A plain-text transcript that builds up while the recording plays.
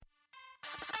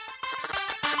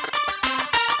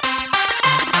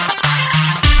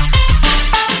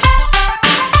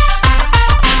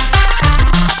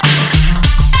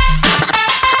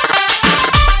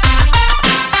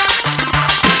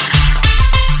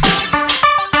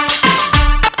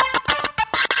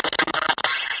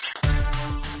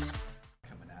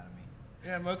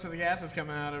most of the gas is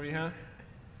coming out of you, huh?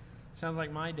 Sounds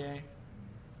like my day.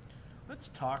 Let's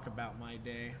talk about my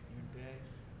day. Your day?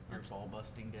 Your ball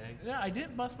busting day? Yeah, I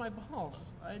didn't bust my balls.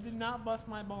 I did not bust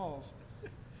my balls.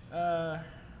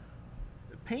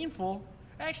 Painful.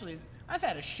 Actually, I've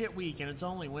had a shit week and it's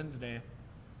only Wednesday.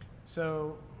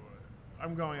 So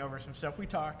I'm going over some stuff. We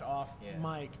talked off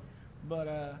mic.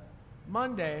 But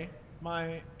Monday,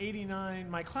 my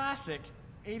classic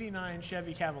 89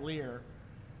 Chevy Cavalier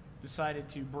decided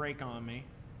to brake on me.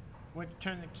 Went to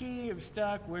turn the key, it was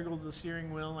stuck, wiggled the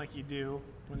steering wheel like you do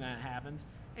when that happens,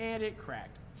 and it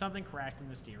cracked. Something cracked in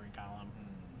the steering column.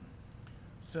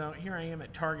 So here I am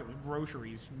at Target with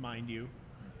groceries, mind you.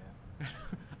 Yeah.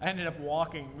 I ended up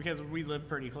walking, because we lived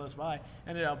pretty close by,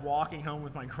 ended up walking home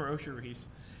with my groceries.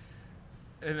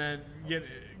 And then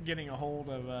getting a hold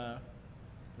of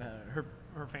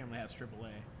her family has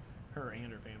AAA, her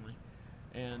and her family.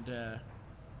 And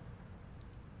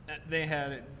they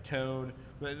had it towed.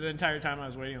 But the entire time I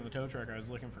was waiting on the tow truck, I was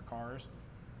looking for cars.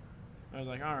 I was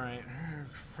like, all right,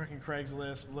 freaking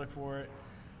Craigslist, look for it.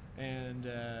 And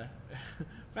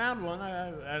found one.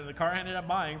 The car I ended up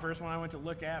buying. First one I went to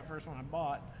look at, first one I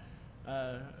bought.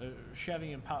 A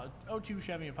Chevy Impala, 02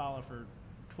 Chevy Impala for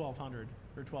 $1,200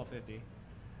 or $1,250.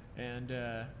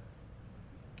 And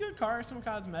good car, some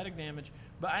cosmetic damage.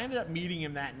 But I ended up meeting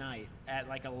him that night at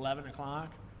like 11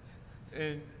 o'clock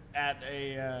and at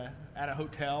a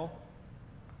hotel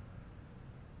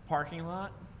parking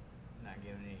lot. Not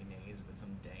giving any names, but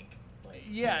some dank.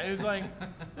 Yeah, it was like,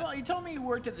 well, he told me he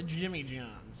worked at the Jimmy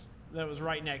John's that was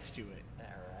right next to it. All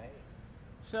right.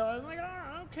 So I was like,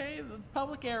 oh, okay, the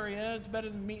public area, it's better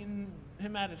than meeting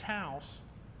him at his house.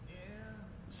 Yeah.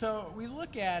 So we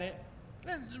look at it,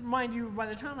 and mind you, by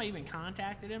the time I even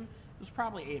contacted him, it was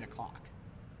probably 8 o'clock.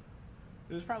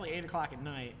 It was probably 8 o'clock at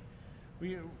night.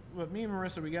 Me and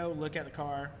Marissa, we go look at the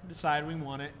car, decide we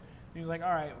want it. And he's like, all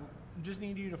right, just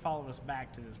need you to follow us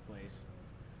back to this place.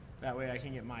 That way I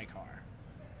can get my car.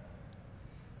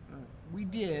 We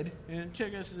did, and it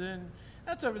took us in.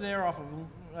 That's over there off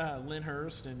of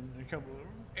Lyndhurst and a couple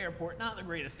airport, not the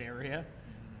greatest area.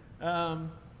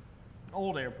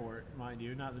 Old airport, mind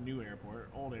you, not the new airport,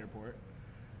 old airport.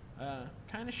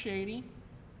 Kind of shady.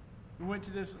 We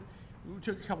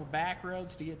took a couple back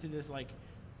roads to get to this like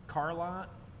car lot,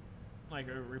 like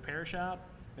a repair shop,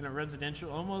 in a residential,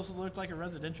 almost looked like a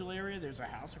residential area. There's a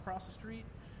house across the street.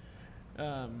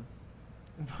 But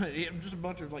just a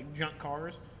bunch of like junk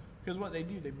cars. Because what they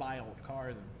do, they buy old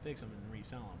cars and fix them and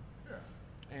resell them.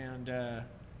 Yeah.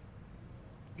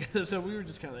 And so we were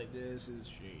just kind of like, this is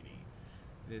shady.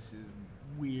 This is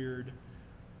weird.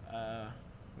 Have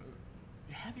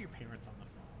your parents on the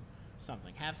phone.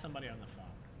 Something. Have somebody on the phone.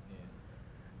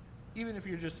 Yeah. Even if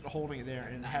you're just holding it there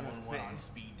and have a on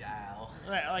speed dial.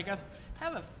 Right, like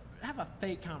have a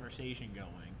fake conversation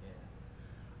going.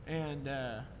 Yeah. And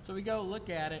so we go look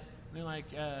at it. And they're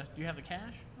like, do you have the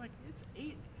cash? I'm like, it's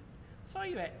 8. Saw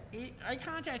you at 8. I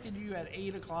contacted you at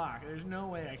 8 o'clock. There's no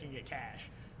way I can get cash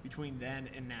between then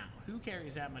and now. Who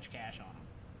carries that much cash on them?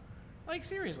 Like,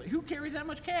 seriously, who carries that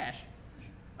much cash?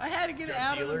 I had to get it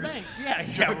out of the bank.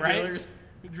 Yeah, right. Dealers.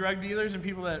 Drug dealers and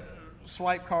people that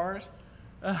swipe cars.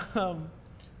 Yeah,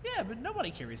 but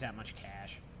nobody carries that much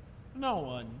cash. No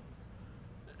one.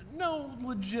 No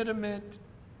legitimate.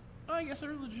 I guess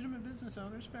they're legitimate business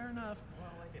owners. Fair enough.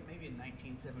 Well, like maybe in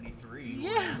 1973,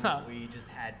 yeah, we just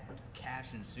had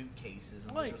cash in suitcases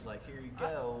and we just like, here you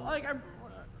go.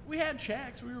 We had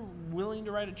checks. We were willing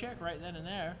to write a check right then and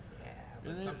there. Yeah,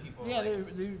 but some people. Yeah,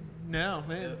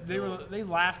 they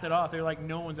laughed it off. They're like,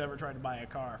 no one's ever tried to buy a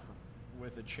car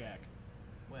with a check.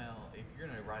 Well, if you're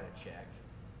gonna write a check,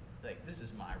 like this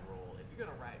is my rule. If you're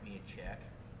gonna write me a check,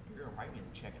 you're gonna write me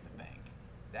the check at the bank.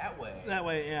 That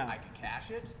way, yeah. I can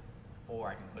cash it, or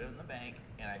I can put it in the bank,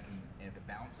 and if it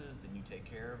bounces, then you take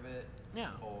care of it.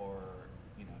 Yeah. Or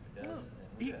if it doesn't, then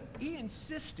we're good. He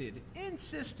insisted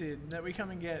that we come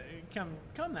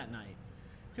that night,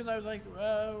 because I was like,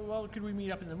 well, could we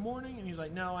meet up in the morning? And he's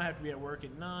like, no, I have to be at work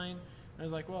at 9. And I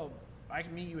was like, well, I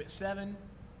can meet you at 7,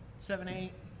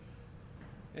 8,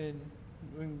 and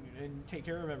take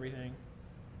care of everything.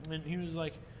 And he was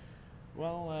like,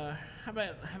 well, how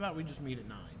about we just meet at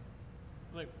 9?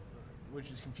 Like, which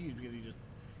is confused because he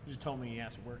just told me he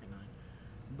has to work at 9.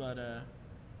 But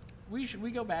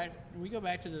we go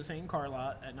back to the same car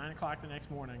lot at 9 o'clock the next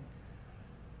morning,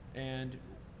 and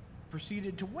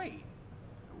proceeded to wait.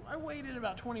 I waited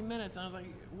about 20 minutes, and I was like,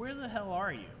 where the hell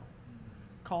are you?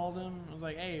 Called him. I was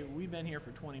like, hey, we've been here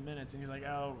for 20 minutes. And he's like,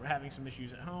 oh, we're having some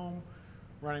issues at home.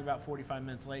 Running about 45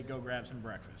 minutes late. Go grab some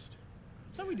breakfast.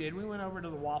 So we did. We went over to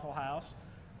the Waffle House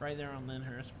right there on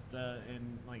Lyndhurst,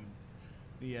 and like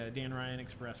the Dan Ryan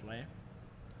Expressway.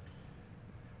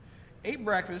 Ate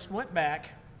breakfast, went back,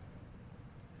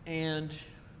 and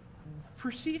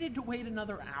proceeded to wait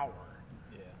another hour.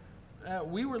 Yeah.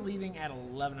 We were leaving at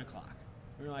 11 o'clock.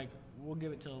 We were like, we'll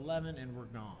give it till 11 and we're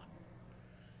gone.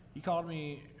 He called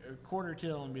me a quarter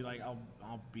till and be like,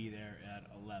 I'll be there at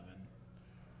 11.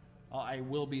 I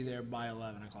will be there by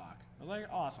 11 o'clock. I was like,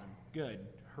 awesome, good,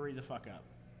 hurry the fuck up.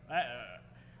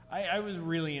 I was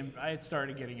really, I had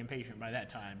started getting impatient by that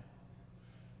time.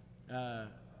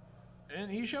 And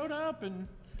he showed up, and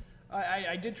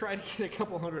I did try to get a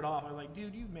couple hundred off. I was like,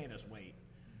 dude, you've made us wait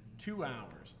 2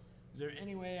 hours. Is there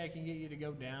any way I can get you to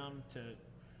go down to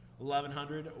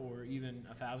 $1,100 or even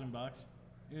 $1,000?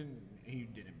 And he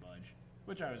didn't budge,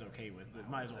 which I was okay with, but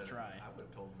might as well try. I would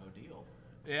have told him no deal.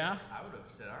 Yeah? I would have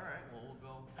said, all right, well,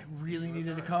 we'll go. I really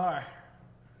needed a car.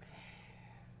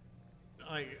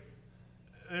 Like,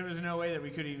 there was no way that we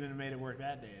could even have made it work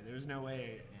that day. There was no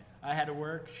way. Yeah. I had to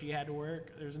work. She had to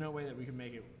work. There's no way that we could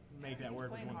make that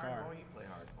work with one car. You play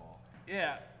hardball.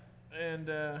 Yeah, and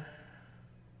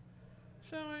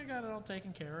so I got it all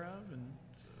taken care of, and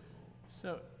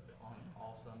so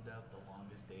all summed up, the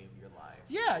longest day of your life.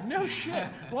 Yeah, no shit.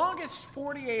 Longest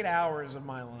 48 hours of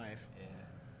my life. Yeah.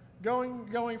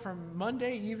 Going from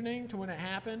Monday evening to when it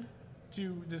happened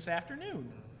to this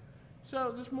afternoon.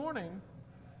 So this morning,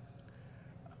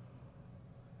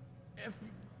 if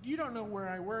you don't know where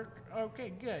I work,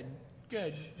 okay, good,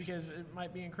 because it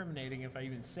might be incriminating if I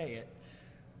even say it.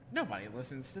 Nobody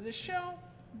listens to this show,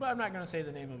 but I'm not going to say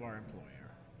the name of our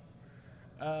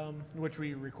employer, which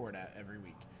we record at every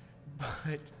week.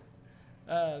 But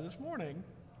this morning,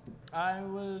 I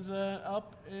was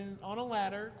up on a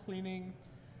ladder cleaning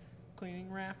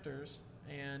rafters,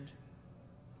 and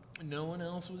no one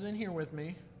else was in here with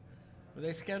me. But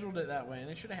they scheduled it that way, and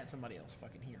they should have had somebody else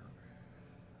fucking here.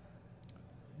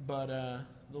 But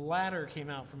the ladder came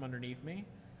out from underneath me,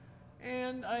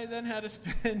 and I then had to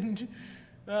spend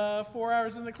 4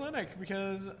 hours in the clinic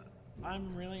because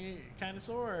I'm really kind of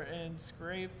sore and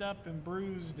scraped up and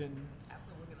bruised. And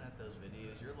after looking at those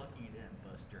videos, you're lucky you didn't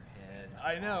bust your head.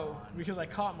 I know, because I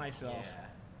caught myself.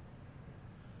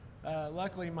 Yeah.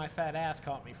 Luckily, my fat ass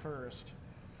caught me first,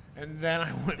 and then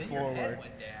I went forward. Your head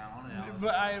went down. And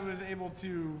but I was able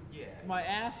to. Yeah. My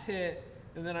ass hit,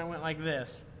 and then I went like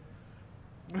this.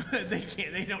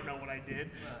 They don't know what I did.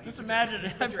 Well, just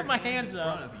imagine I put my hands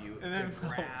up in front of you and then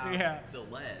grab the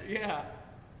ledge. Yeah.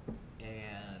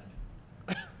 And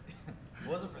if it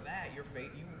wasn't for that, you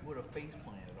would have face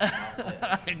planted on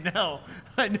that ledge.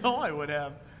 I know I would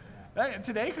have. Yeah.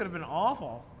 Today could have been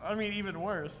awful. I mean, even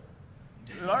worse.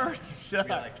 It already sucked.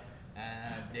 You're like,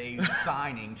 Dave's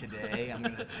signing today. I'm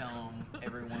going to tell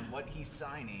everyone what he's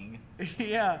signing.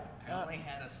 Yeah. I only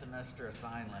had a semester of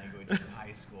sign language in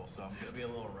high school, so I'm going to be a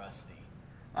little rusty.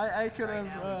 I could have.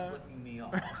 Now he's flipping me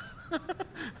off.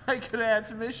 I could have had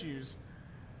some issues.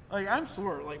 Like, I'm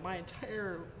sore. Like, my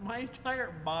entire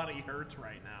body hurts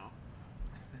right now.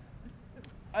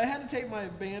 I had to take my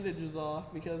bandages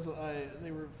off because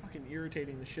they were fucking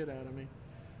irritating the shit out of me.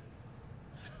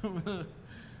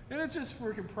 And it's just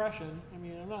for compression. I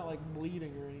mean, I'm not like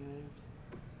bleeding or anything.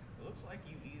 It looks like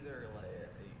you either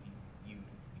you.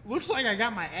 Looks like I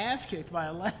got my ass kicked by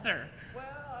a ladder. Well,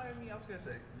 I mean, I was gonna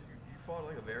say you fought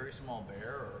like a very small bear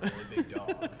or a really big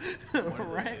dog. One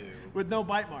right? Of the two. With no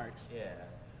bite marks. Yeah.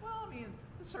 Well, I mean,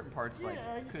 certain parts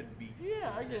could be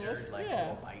I guess. Like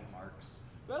little bite marks.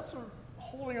 That's what,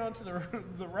 holding on to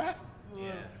the raft.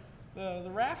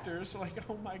 The rafters. Like,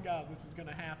 oh my god, this is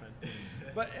gonna happen.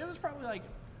 But it was probably like.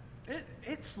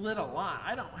 It slid a lot.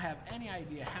 I don't have any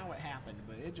idea how it happened,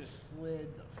 but it just slid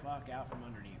the fuck out from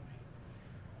underneath me.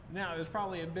 Now, it was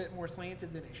probably a bit more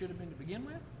slanted than it should have been to begin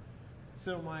with,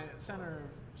 so my center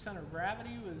of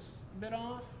gravity was a bit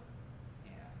off.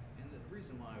 Yeah, and the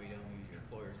reason why we don't use your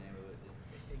employer's name of it,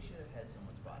 they should have had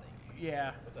someone spotting you.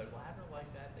 Yeah. With a ladder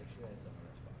like that, they should have had someone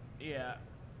spotting you. Yeah.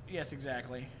 Yes,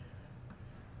 exactly.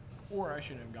 Or I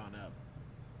shouldn't have gone up.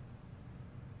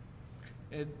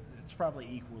 It's probably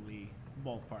equally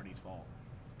both parties' fault.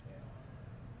 Yeah.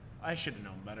 I should have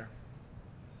known better.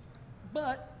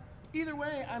 But either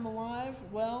way, I'm alive.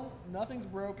 Well, nothing's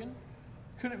broken.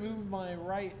 Couldn't move my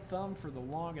right thumb for the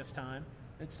longest time.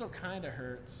 It still kind of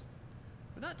hurts,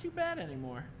 but not too bad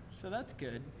anymore. So that's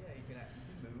good. Yeah, you can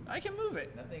move. I can move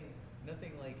it.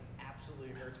 Nothing like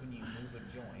absolutely hurts when you move a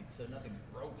joint. So nothing's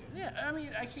broken. Yeah, I mean,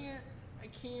 I can't.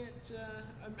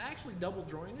 I'm actually double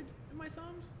jointed in my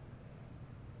thumbs.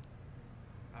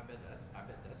 I bet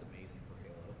that's amazing for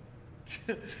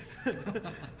Halo.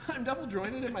 I'm double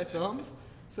jointed in my thumbs,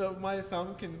 so my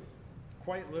thumb can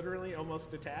quite literally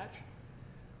almost detach.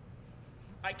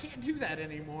 I can't do that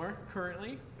anymore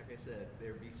currently. Like I said,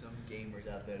 there'd be some gamers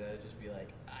out there that would just be like,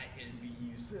 I envy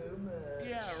you so much.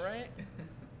 Yeah, right?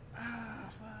 Fuck. I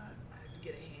have to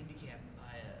get a handicap and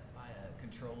buy a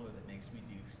controller that makes me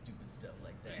do stupid stuff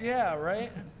like that. Yeah,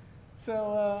 right?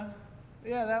 So,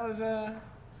 yeah,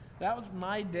 that was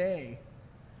my day.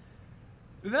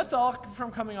 That's all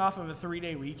from coming off of a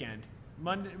 3-day weekend.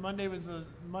 Monday was the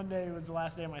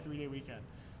last day of my 3-day weekend.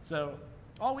 So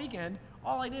all weekend,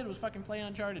 all I did was fucking play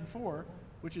Uncharted 4,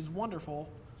 which is wonderful.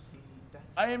 See,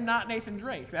 I am not Nathan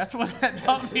Drake. That's what that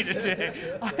taught me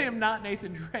today. I am not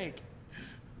Nathan Drake.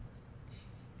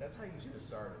 That's how you should have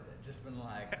started it. Just been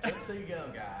like, just so you know,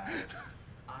 guys,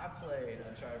 I played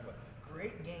Uncharted 4.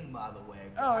 Great game, by the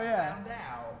way. But I found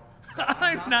out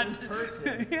I'm not this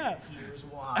person. Yeah. Here's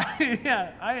why.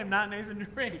 Yeah, I am not Nathan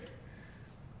Drake.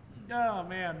 Oh,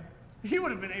 man. He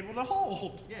would have been able to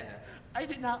hold. Yeah. I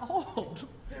did not hold.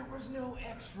 There was no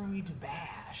X for me to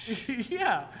bash.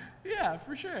 Yeah,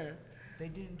 for sure. They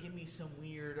didn't give me some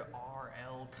weird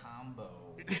RL combo.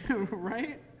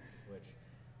 Right?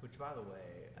 Which, by the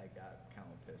way, I got kind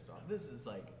of pissed off. This is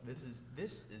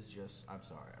just, I'm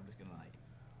sorry, I'm just gonna like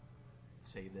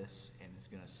say this, and it's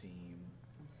gonna seem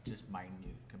just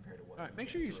minute compared to what. All right, make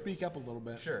sure you speak up a little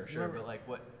bit. Sure, but like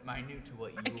what minute to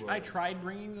what you. I tried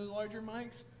bringing the larger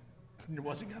mics. It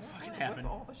wasn't gonna fucking happen.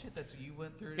 With all the shit that you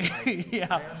went through, like, yeah.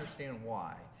 I understand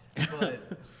why,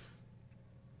 but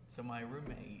so my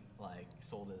roommate like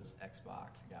sold his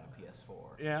Xbox and got a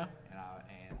PS4. Yeah. And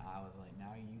I was like,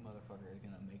 now you motherfucker is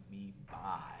gonna make me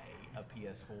buy a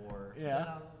PS4.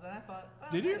 Yeah. Then I thought,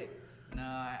 oh, Did you? hey. No,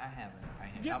 I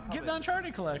haven't. Get the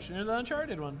Uncharted collection or the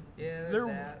Uncharted one. Yeah,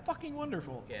 they're fucking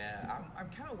wonderful. Yeah, I'm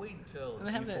kind of waiting until and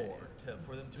they have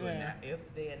for them to if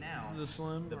they announce the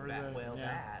Slim or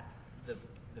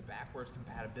the backwards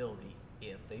compatibility,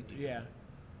 if they do. Yeah.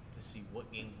 To see what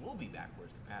games will be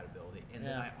backwards compatibility, and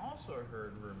then I also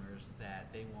heard rumors that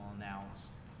they will announce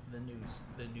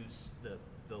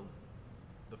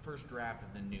the first draft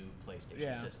of the new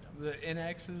PlayStation system. The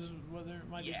NX is what they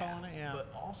might be calling it. Yeah,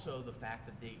 but also the fact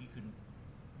that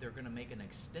they're going to make an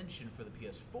extension for the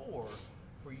PS4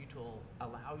 for you to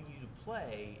allow you to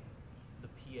play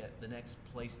the next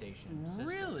PlayStation system.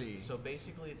 Really? So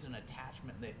basically, it's an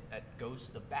attachment that goes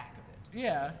to the back of it.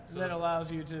 Yeah, so that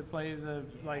allows you to play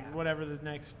whatever the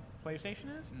next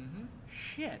PlayStation is. Mm-hmm.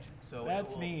 Shit. So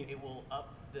that's neat. It will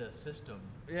up the system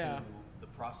to the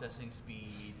processing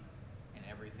speed and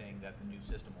everything that the new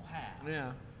system will have.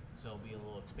 Yeah. So it'll be a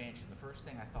little expansion. The first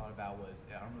thing I thought about was,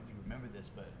 I don't know if you remember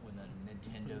this, but when the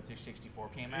Nintendo 64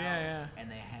 came out, and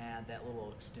they had that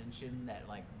little extension that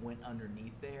like went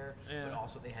underneath there, but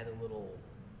also they had a little.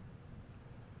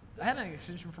 I had an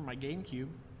extension for my GameCube.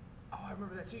 Oh, I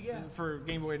remember that too. Yeah. For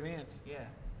Game Boy Advance. Yeah,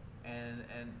 and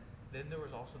then there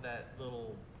was also that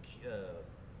little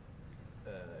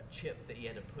chip that you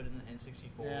had to put in the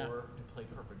N64 to play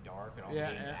Perfect Dark and all the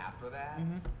games after that.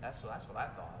 Mm-hmm. That's what I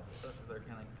thought. They're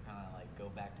kind of like go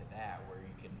back to that where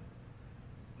you can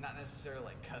not necessarily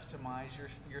like customize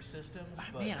your systems,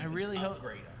 but I really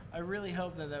upgrade them. I really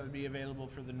hope that would be available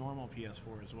for the normal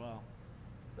PS4 as well.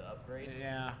 The upgrade.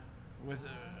 Yeah, with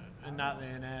and not the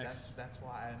NX. That's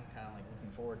why I'm kind of like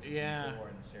looking forward to PS4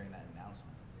 and hearing that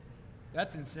announcement.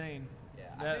 That's insane.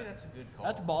 Yeah, I think that's a good call.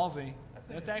 That's ballsy.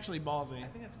 That's actually ballsy. I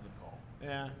think that's a good call.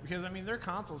 Yeah, because I mean their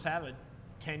consoles have a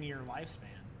 10-year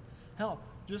lifespan. Hell,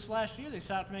 just last year they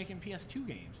stopped making PS2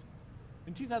 games.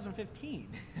 In 2015,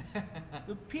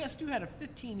 the PS2 had a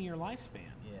 15-year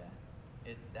lifespan.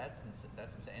 Yeah, that's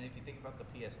insane. And if you think about the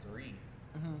PS3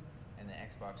 and the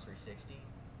Xbox 360,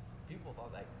 people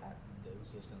thought that those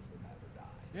systems would never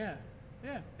die.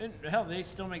 Yeah, and hell, they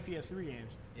still make PS3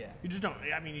 games. Yeah, you just don't.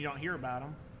 I mean, you don't hear about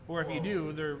them. Or if you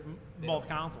do, they're both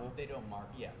console. They don't mark.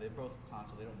 Yeah, they're both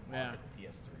console. They don't market the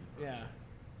PS3 version.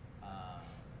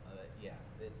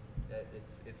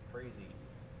 It's crazy,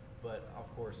 but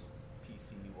of course,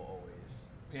 PC will always.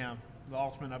 Yeah, the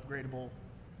ultimate upgradable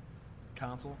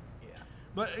console. Yeah.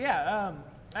 But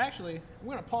actually, I'm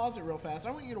gonna pause it real fast.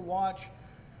 I want you to watch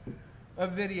a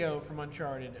video from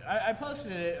Uncharted. I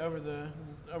posted it over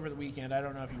the weekend. I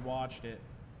don't know if you watched it,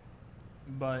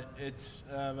 but it's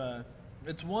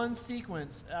one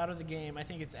sequence out of the game. I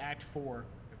think it's Act 4.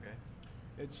 Okay.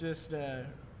 It's just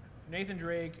Nathan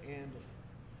Drake and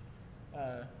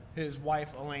his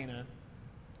wife Elena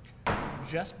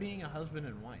just being a husband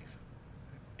and wife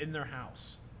in their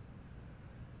house.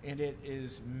 And it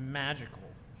is magical.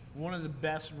 One of the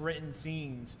best written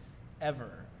scenes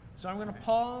ever. So I'm going to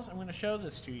pause. I'm going to show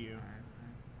this to you.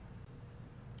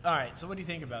 All right. So what do you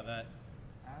think about that?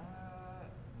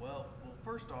 Well,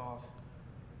 first off,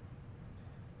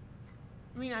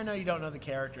 I mean, I know you don't know the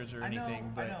characters or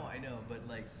anything, but I know, but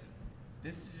like,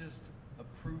 this is just a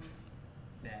proof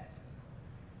that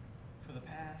for the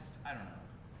past, I don't know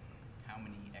how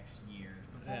many X years,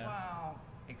 but for a while,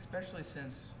 especially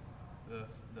since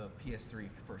the PS3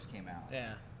 first came out,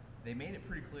 they made it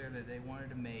pretty clear that they wanted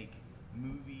to make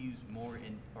movies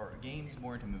or games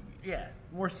more into movies. Yeah,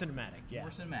 more cinematic. Yeah,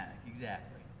 more cinematic,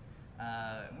 exactly.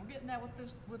 We're getting that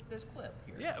with this clip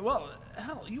here. Yeah, well,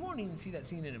 hell, you won't even see that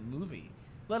scene in a movie,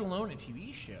 let alone a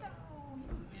TV show. No,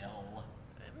 you will.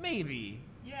 Maybe.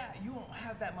 Yeah, you won't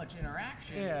have that much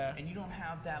interaction. Yeah. And you don't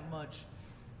have that much.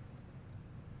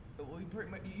 Well,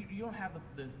 you don't have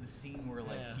the scene where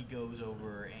like he goes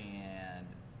over and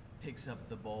picks up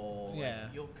the bowl. Yeah.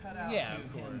 Like, you'll cut out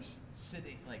to him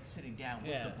sitting down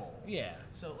with the bowl. Yeah.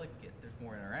 So like there's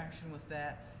more interaction with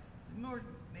that. More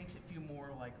makes it feel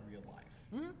more like real life.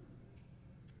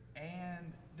 Mm-hmm.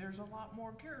 And there's a lot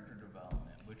more character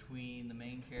development between the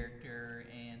main character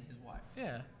and his wife.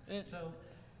 Yeah. So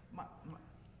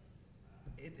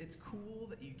it's cool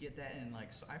that you get that, and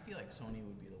like, so I feel like Sony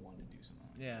would be the one to do something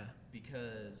like that.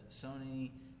 Because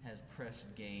Sony has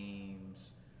pressed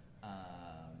games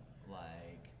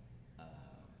like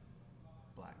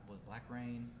Black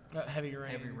Rain, Heavy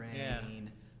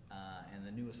Rain, and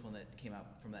the newest one that came out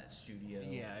from that studio.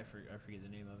 Yeah, I forget the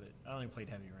name of it. I only played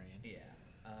Heavy Rain. Yeah,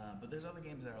 but there's other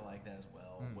games that are like that as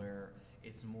well, where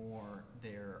it's more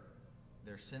they're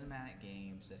cinematic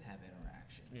games that have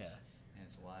interactions. Yeah, and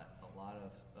it's a lot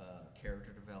of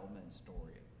character development and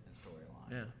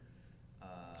storyline. Yeah.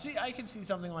 See, I could see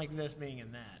something like this being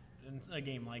in a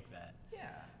game like that. Yeah.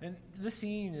 And the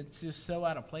scene, it's just so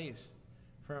out of place.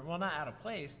 Not out of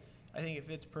place. I think it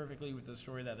fits perfectly with the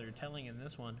story that they're telling in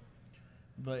this one.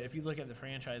 But if you look at the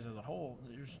franchise as a whole,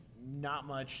 there's not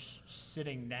much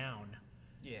sitting down.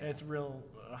 Yeah. It's real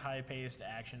high-paced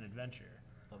action adventure.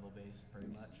 Level-based, pretty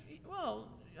much. Well,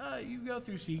 you go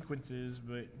through sequences,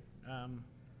 but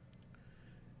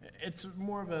it's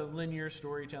more of a linear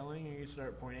storytelling. You start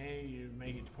at point A, you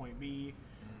make it to point B,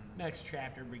 next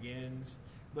chapter begins.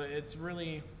 But it's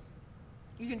really,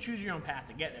 you can choose your own path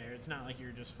to get there. It's not like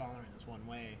you're just following this one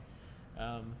way.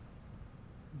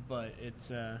 But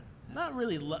it's not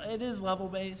really, it is level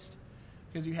based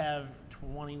because you have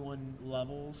 21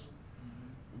 levels,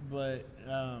 but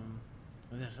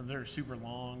they're super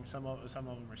long. Some of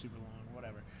them are super long,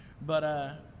 whatever.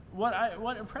 But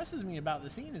what impresses me about the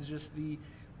scene is just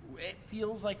it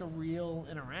feels like a real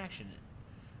interaction.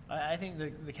 I think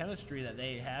the chemistry that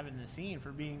they have in the scene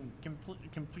for being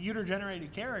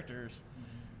computer-generated characters,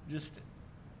 just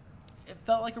it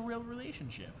felt like a real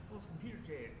relationship. Well, it's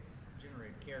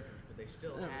computer-generated characters, but they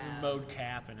still have mode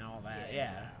cap and all that.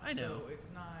 Yeah, I know. So it's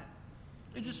not.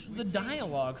 It just the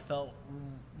dialogue felt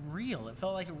real. It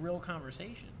felt like a real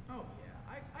conversation. Oh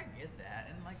yeah, I get that,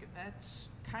 and like that's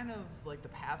kind of like the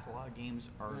path a lot of games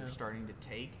are starting to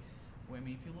take. I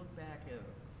mean, if you look back at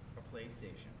a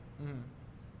PlayStation,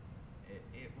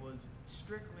 it was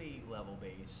strictly level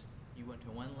based. You went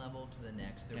to one level to the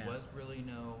next. There was really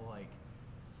no like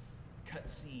cut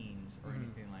scenes or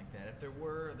anything like that. If there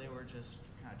were, they were just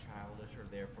kind of childish or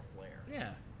there for flair.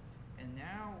 Yeah. And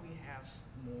now we have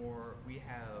more. We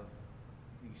have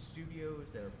these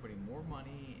studios that are putting more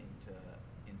money into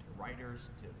writers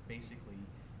to basically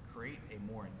create a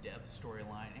more in-depth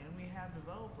storyline, and we have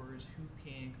developers who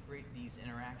can create these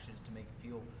interactions to make it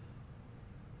feel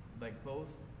like both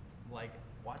like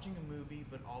watching a movie,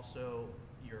 but also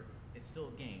it's still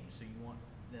a game. So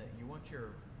you want your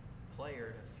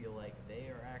player to feel like they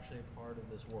are actually a part of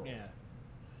this world. Yeah.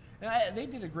 And they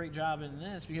did a great job in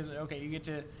this because you get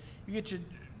to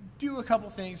do a couple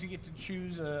things. You get to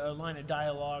choose a line of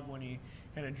dialogue when he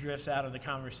kind of drifts out of the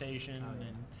conversation,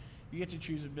 and you get to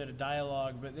choose a bit of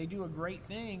dialogue. But they do a great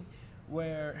thing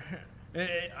where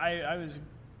I was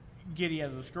giddy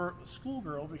as a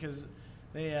schoolgirl because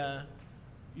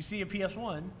you see a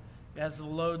PS1, it has the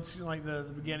loads like the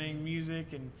beginning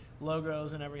music and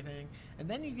logos and everything, and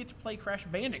then you get to play Crash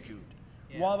Bandicoot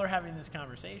while they're having this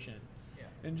conversation.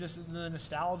 And just the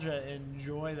nostalgia and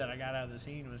joy that I got out of the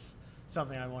scene was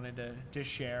something I wanted to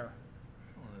share.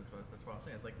 Well, that's what I was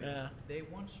saying. It's like they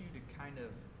want you to kind of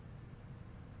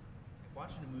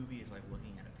watching a movie is like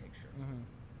looking at a picture.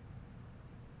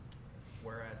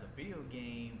 Whereas a video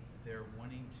game, they're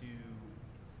wanting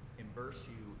to immerse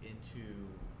you into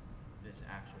this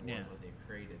actual world that they've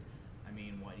created. I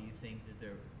mean, why do you think that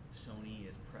Sony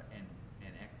is and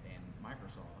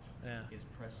Microsoft is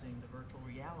pressing the virtual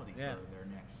reality for their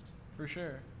next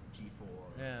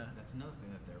G4? That's another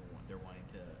thing that they're wanting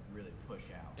to really push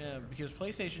out. Yeah, because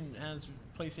PlayStation has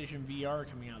PlayStation VR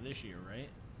coming out this year, right?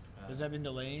 Has that been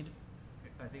delayed?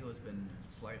 I think it was been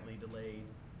slightly delayed.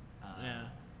 Yeah.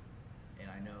 And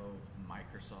I know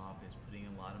Microsoft is putting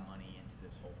a lot of money into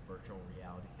this whole virtual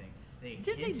reality thing.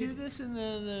 Did they do this in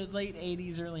the late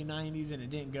 80s, early 90s, and it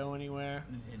didn't go anywhere?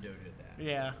 Nintendo did that.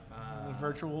 Yeah. The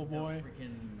Virtual Boy. The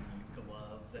freaking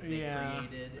glove that they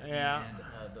created. Yeah. And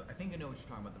I think I know what you're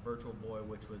talking about, the Virtual Boy,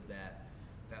 which was that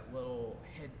little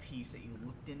headpiece that you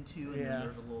looked into, and then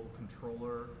there's a little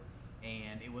controller,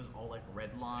 and it was all like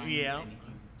red lines. Yeah. And if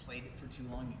you played it for too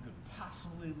long, you could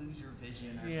possibly lose your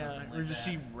vision or something like that. Or just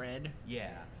see red.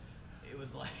 Yeah. It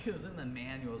was in the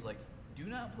manual. It was like, do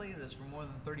not play this for more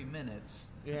than 30 minutes.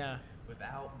 Yeah.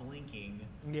 Without blinking.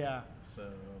 Yeah.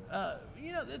 So.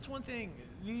 That's one thing.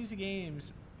 These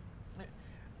games.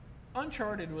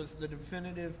 Uncharted was the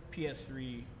definitive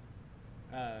PS3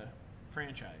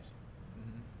 franchise.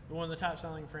 Mm-hmm. One of the top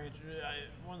selling franchises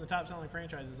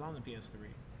on the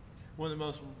PS3. One of the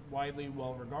most widely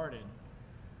well regarded.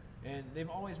 And they've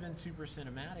always been super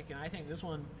cinematic. And I think this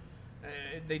one,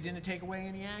 they didn't take away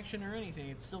any action or anything.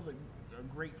 It's still a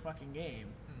great fucking game.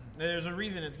 Mm-hmm. There's a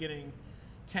reason it's getting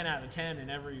 10 out of 10 in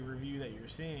every review that you're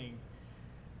seeing.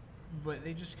 But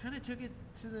they just kind of took it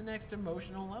to the next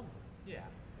emotional level. Yeah.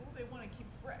 Well, they want to keep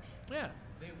it fresh. Yeah.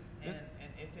 And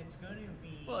if it's going to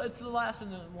be... Well, it's the last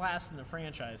in the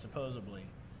franchise, supposedly.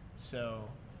 So,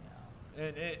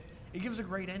 it gives a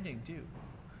great ending, too.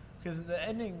 Because the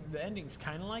ending's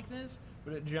kind of like this,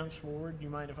 but it jumps forward. Do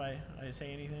you mind if I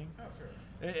say anything? Oh, sure.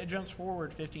 It jumps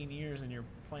forward 15 years, and you're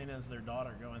playing as their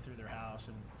daughter going through their house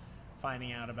and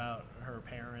finding out about her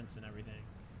parents and everything.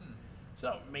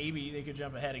 So maybe they could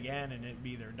jump ahead again and it'd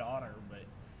be their daughter, but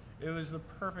it was the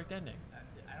perfect ending.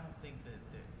 I don't think that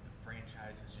the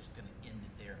franchise is just going to end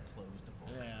it there and close the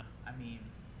book. Yeah. I mean,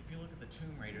 if you look at the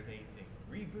Tomb Raider, they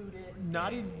reboot it.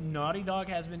 Naughty Dog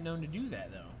has been known to do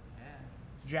that, though. Yeah.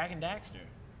 Jak and Daxter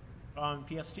on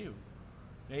PS2.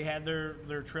 They had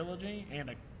their trilogy and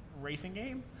a racing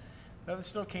game that was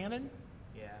still canon.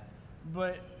 Yeah.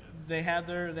 But they had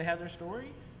their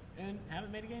story and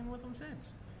haven't made a game with them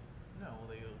since. No, well,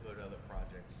 they'll go to other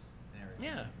projects and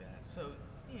everything like that. So,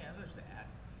 yeah, there's that.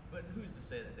 But who's to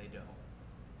say that they don't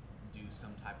do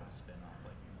some type of spin-off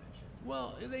like you mentioned?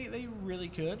 Well, they really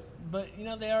could. But,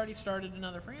 they already started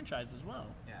another franchise as well.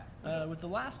 Yeah. With The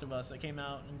Last of Us that came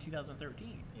out in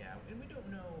 2013. Yeah, and we don't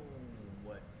know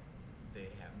what they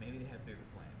have. Maybe they have bigger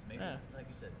plans. Maybe, like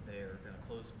you said, they're going to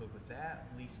close the book with that,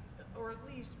 at least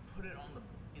put it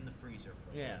in the freezer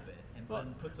for a little bit and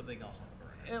then put something else on the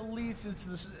burner. At least it's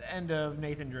the end of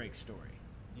Nathan Drake's story.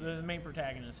 Yeah. The main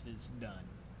protagonist is done.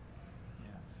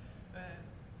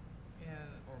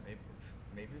 Yeah. Or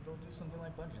maybe they'll do something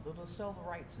like Bungie. They'll just sell the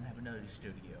rights and have another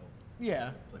studio.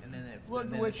 Yeah. And then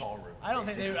it's all ruined. I don't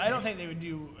think they would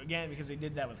do again because they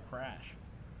did that with Crash.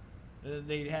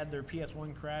 They had their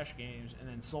PS1 Crash games and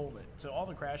then sold it. So all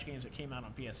the Crash games that came out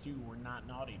on PS2 were not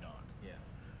Naughty Dog. Yeah.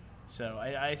 So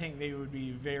I think they would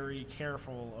be very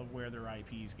careful of where their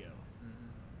IPs go.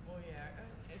 Well, yeah,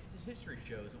 history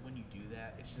shows that when you do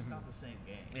that, it's just not the same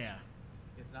game. Yeah.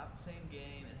 It's not the same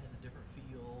game. It has a different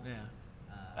feel. Yeah.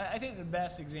 I think the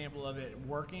best example of it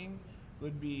working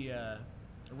would be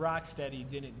Rocksteady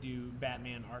didn't do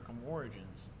Batman Arkham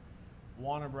Origins.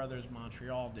 Warner Brothers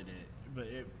Montreal did it, but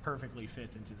it perfectly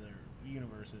fits into their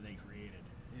universe that they created.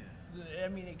 Yeah. I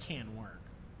mean, it can work,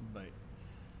 but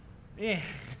yeah.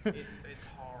 It's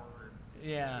hard.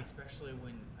 Yeah. Especially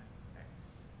when,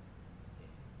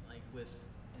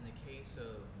 in the case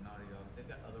of Naughty Dog, they've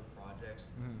got other projects.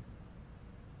 Mm-hmm.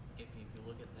 If you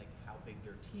look at how big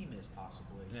their team is,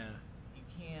 possibly, you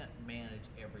can't manage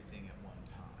everything at one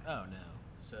time. Oh no.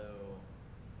 So,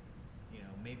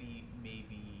 maybe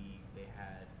they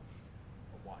had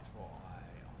a watchful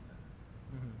eye on them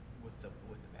with the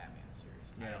Batman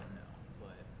series. Yeah. I don't know,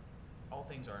 but all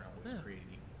things aren't always created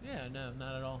equal. Yeah, no,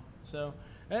 not at all. So,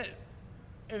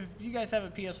 if you guys have a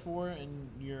PS4 and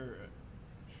you're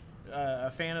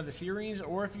a fan of the series,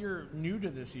 or if you're new to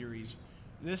the series,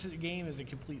 this game is a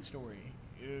complete story.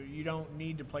 You don't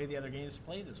need to play the other games to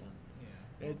play this one.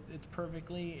 Yeah. It's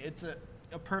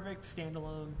a perfect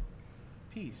standalone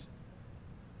piece.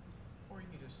 Or you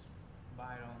can just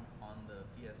buy it on the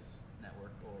PS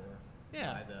Network, or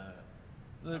buy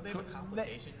they have a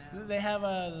compilation now? They have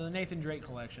the Nathan Drake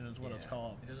collection is what it's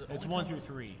called. It's 1 through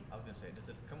 3. I was going to say, does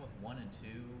it come with 1 and 2?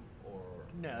 Or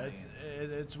no,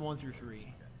 it's 1 through 3.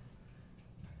 Okay.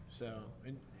 So,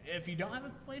 and if you don't have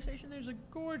a PlayStation, there's a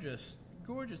gorgeous,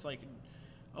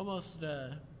 almost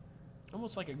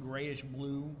like a grayish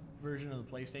blue version of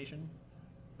the PlayStation.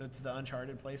 That's the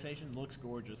Uncharted PlayStation. It looks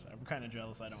gorgeous. I'm kind of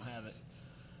jealous I don't have it.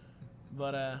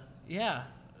 But a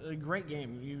great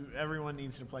game. Everyone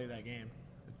needs to play that game.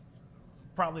 It's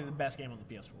probably the best game on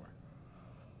the PS4,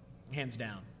 hands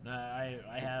down.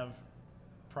 I have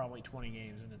probably 20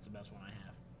 games, and it's the best one I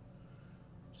have.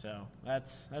 So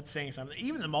that's saying something.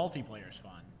 Even the multiplayer is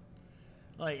fun.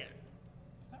 Like,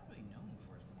 it's not really known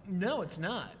for its multiplayer. No, it's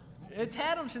not. It's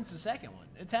had them since the second one.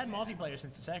 It's had multiplayer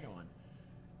since the second one.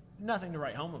 Nothing to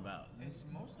write home about. It's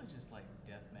mostly just like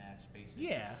deathmatch, basic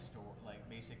like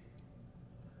basic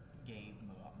game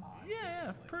mods.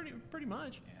 Yeah, pretty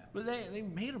much. Yeah. But they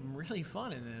made them really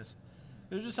fun in this.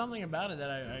 There's just something about it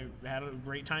that I had a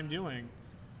great time doing.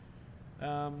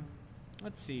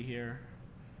 Let's see here.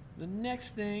 The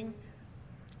next thing,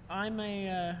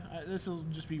 this will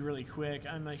just be really quick.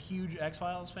 I'm a huge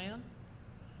X-Files fan,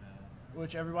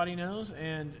 which everybody knows,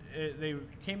 and they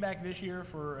came back this year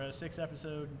for a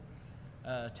 6-episode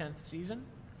 10th season.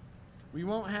 We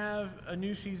won't have a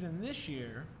new season this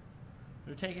year.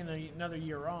 They're taking another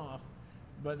year off,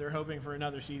 but they're hoping for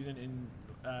another season in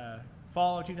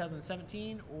fall of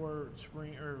 2017 or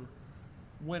spring or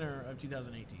winter of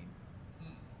 2018.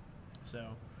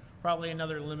 So probably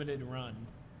another limited run.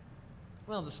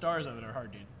 Well, the stars of it are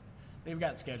hard, dude. They've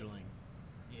got scheduling.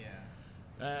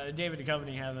 Yeah. David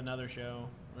Duchovny has another show.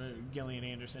 Gillian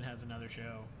Anderson has another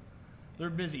show. They're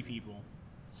busy people.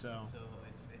 So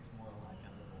it's more like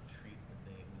a little treat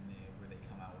where they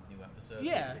come out with new episodes.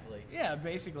 Basically. Yeah,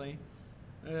 basically.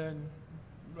 And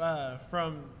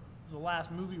from the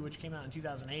last movie, which came out in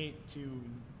 2008, to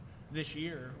this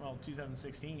year,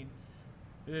 2016,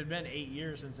 it had been 8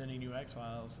 years since any new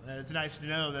X-Files. And it's nice to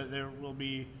know that there will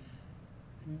be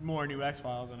more new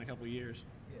X-Files in a couple of years.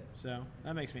 Yeah. So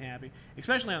that makes me happy,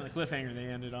 especially on the cliffhanger they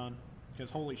ended on, because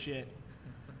holy shit.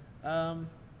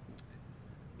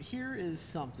 Here is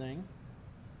something.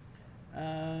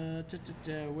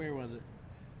 Where was it?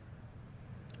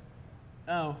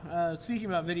 Speaking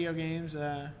about video games,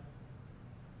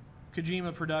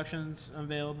 Kojima Productions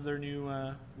unveiled their new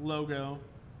logo,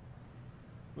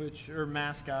 or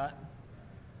mascot.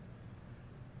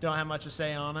 Don't have much to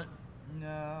say on it.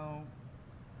 No.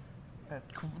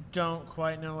 Don't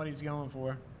quite know what he's going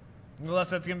for. Unless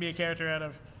that's going to be a character out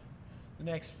of the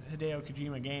next Hideo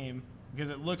Kojima game, because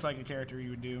it looks like a character he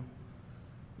would do.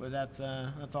 But that's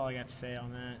all I got to say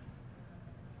on that.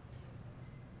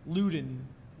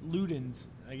 Ludens,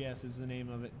 I guess, is the name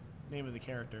of the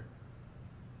character.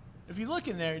 If you look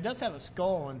in there, it does have a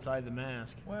skull inside the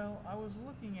mask. Well, I was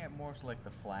looking at more so like the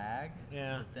flag.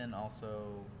 Yeah. But then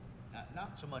also,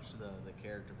 not so much the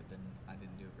character, but then I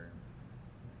didn't do a very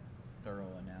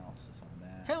thorough analysis on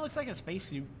that. Kind of looks like a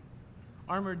spacesuit.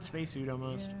 Armored spacesuit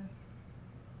almost.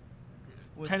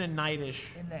 Yeah. Kind of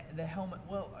knightish. And the helmet,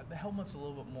 the helmet's a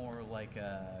little bit more like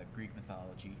Greek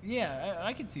mythology. Yeah,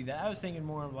 I could see that. I was thinking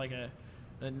more of like a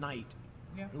knight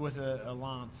with a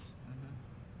lance. Mm-hmm.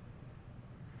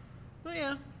 But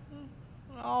yeah,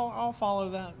 I'll follow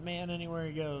that man anywhere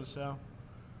he goes, so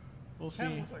we'll see.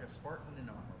 Kind of looks like a Spartan in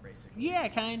armor, basically. Yeah,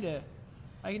 kind of.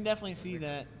 I can definitely see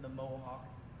that. The mohawk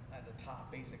at the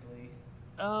top, basically.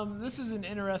 This is an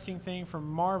interesting thing from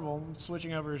Marvel.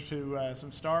 Switching over to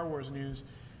some Star Wars news,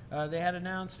 they had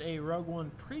announced a Rogue One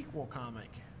prequel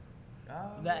comic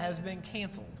that has been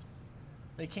canceled.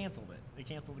 They canceled it. They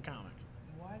canceled the comic.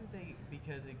 Why did they?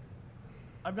 Because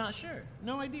I'm not sure.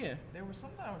 No idea. There was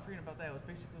something I was reading about that. It was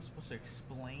basically supposed to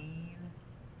explain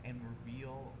and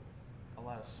reveal a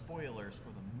lot of spoilers for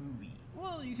the movie.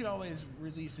 Well, you could always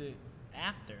release it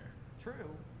after.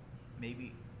 True.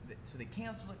 Maybe. So they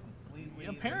canceled it completely.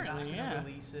 Apparently, They're not gonna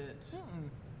release it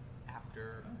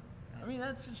after. I mean,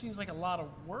 that just seems like a lot of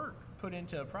work put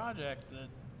into a project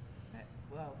that.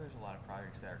 Well, there's a lot of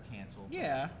projects that are canceled.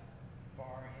 Yeah.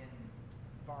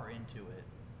 Far into it.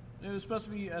 It was supposed to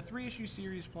be a 3-issue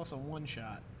series plus a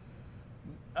one-shot.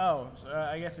 Oh, so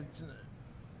I guess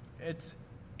it's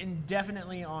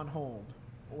indefinitely on hold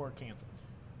or canceled.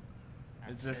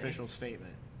 It's an official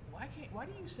statement. Why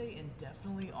do you say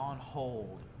indefinitely on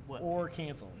hold? What? Or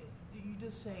canceled. Do you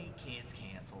just say it's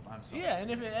canceled? I'm sorry. Yeah, and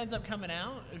if it ends up coming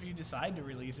out, if you decide to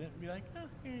release it, be like,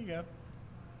 here you go.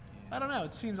 Yeah. I don't know.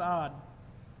 It seems odd.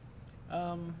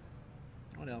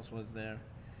 What else was there?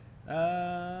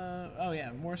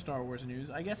 More Star Wars news.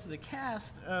 I guess the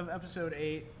cast of Episode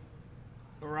 8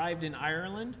 arrived in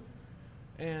Ireland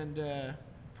and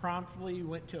promptly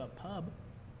went to a pub.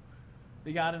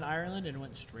 They got in Ireland and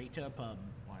went straight to a pub.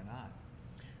 Why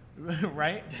not?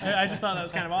 Right? I just thought that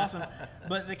was kind of awesome.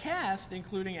 But the cast,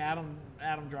 including Adam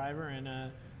Driver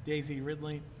and Daisy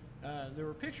Ridley, there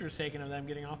were pictures taken of them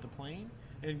getting off the plane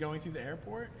and going through the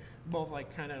airport, both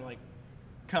like kind of like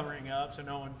covering up so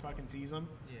no one fucking sees him.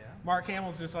 Yeah. Mark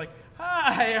Hamill's just like,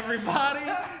 "Hi, everybody."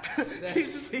 That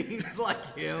seems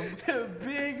like him.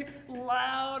 Big,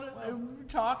 loud,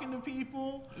 talking to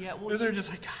people. Yeah, well, and they're just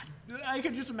like, God. I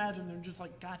could just imagine they're just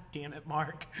like, God damn it,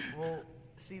 Mark. Well,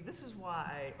 see, this is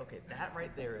why. Okay, that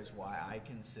right there is why I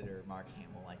consider Mark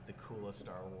Hamill like the coolest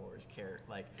Star Wars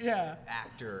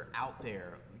actor out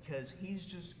there, because he's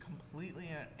just completely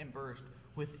immersed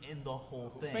within the whole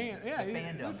thing.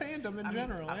 The fandom in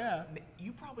general.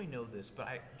 You probably know this, but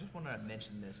I just want to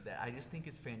mention this, that I just think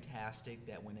it's fantastic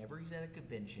that whenever he's at a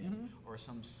convention or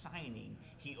some signing,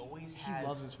 he always has. He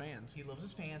loves his fans. He loves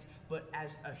his fans, but as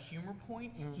a humor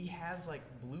point, he has like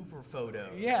blooper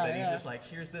photos. Yeah, that he's just like,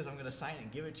 here's this, I'm gonna sign it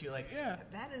and give it to you. Like,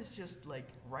 that is just like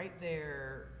right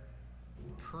there,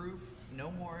 proof.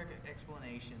 No more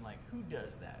explanation. Like, who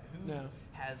does that? Who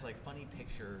has like funny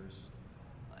pictures?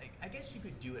 Like, I guess you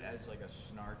could do it as like a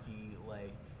snarky,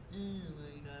 like,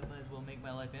 I might as well make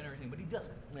my life interesting, but he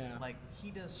doesn't. Yeah. Like,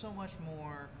 he does so much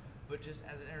more, but just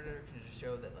as an entertainer to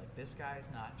show that like this guy's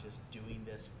not just doing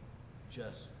this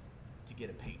just to get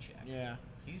a paycheck. Yeah.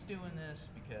 He's doing this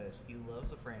because he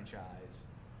loves the franchise.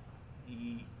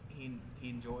 He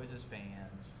enjoys his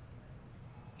fans,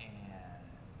 and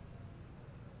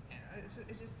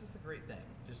it's just a great thing.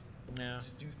 Just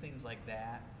do things like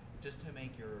that, just to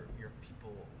make your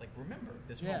people like remember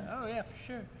this moment. Oh yeah, for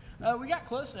sure. We got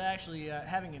close to actually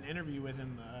having an interview with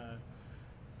him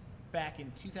back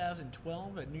in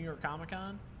 2012 at New York Comic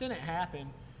Con. Didn't happen,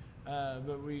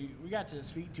 but we got to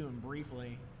speak to him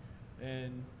briefly,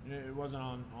 and it wasn't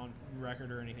on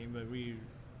record or anything. But we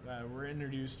were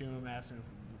introduced to him, asked him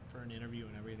for an interview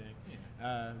and everything.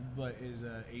 Yeah. But his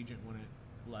agent wouldn't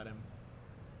let him.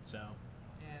 So.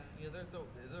 And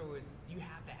there's always, you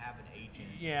have to have an agent.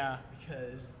 Yeah.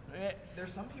 Because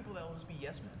there's some people that will just be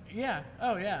yes men. Yeah.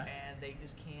 Oh yeah. And they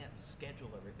just can't schedule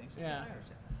everything. So Yeah. I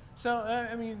understand that. So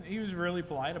I mean, he was really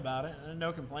polite about it.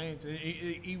 No complaints.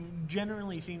 He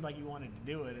generally seemed like he wanted to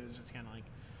do it. It was just kind of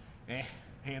like,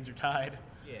 hands are tied.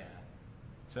 Yeah.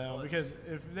 So Well, because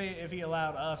if he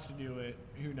allowed us to do it,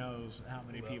 who knows how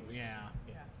many people? Yeah.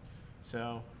 Yeah.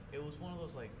 So It was one of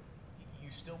those, like, you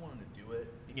still wanted to do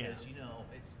it because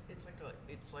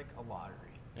it's like a lottery.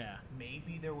 yeah.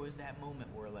 Maybe there was that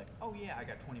moment where like, oh yeah, I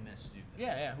got 20 minutes to do this.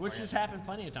 Yeah. Which Or I has got happened 10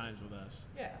 plenty of minutes. times with us.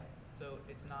 Yeah. So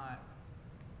it's not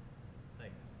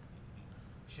like you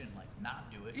shouldn't like not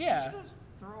do it. Yeah. You should just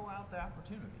throw out the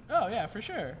opportunity. Oh yeah, for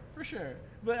sure.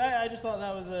 But I just thought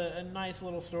that was a nice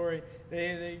little story.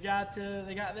 They got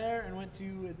there and went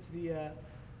to the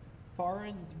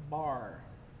Farron's Bar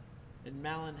in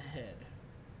Malin Head.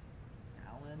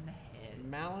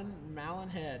 Malin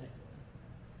Head.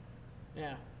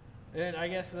 Yeah, and I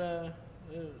guess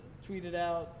tweeted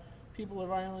out, "People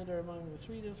of Ireland are among the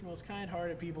sweetest, most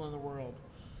kind-hearted people in the world."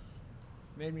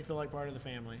 Made me feel like part of the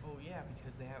family. Oh yeah,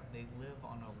 because they live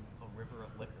on a river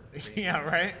of liquor. Yeah,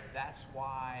 right. That's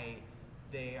why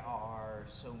they are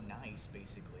so nice,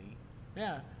 basically.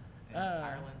 Yeah. And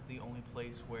Ireland's the only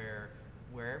place where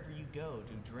wherever you go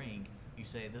to drink, you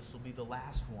say this will be the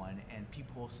last one, and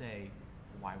people will say,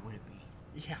 "Why would it be?"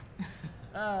 Yeah.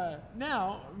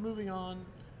 Now, moving on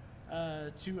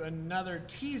to another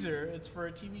teaser. It's for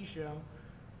a TV show.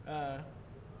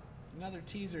 Another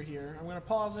teaser here. I'm going to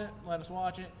pause it, let us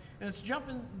watch it. And it's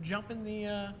jumping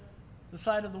the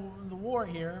side of the war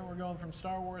here. We're going from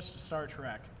Star Wars to Star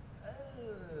Trek.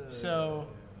 So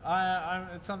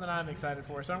it's something I'm excited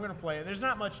for. So I'm going to play it. There's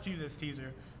not much to this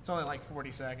teaser. It's only like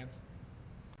 40 seconds.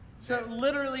 So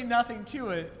literally nothing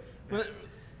to it. But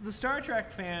the Star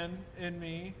Trek fan in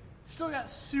me still got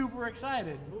super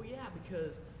excited. Well, yeah,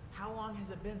 because how long has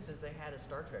it been since they had a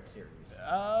Star Trek series?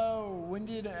 Oh, when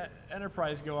did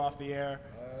Enterprise go off the air?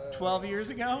 12 years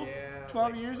ago? Yeah.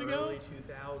 12 years ago? Early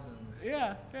 2000s.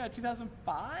 Yeah,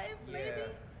 2005 maybe?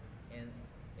 Yeah. And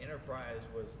Enterprise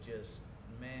was just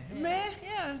meh.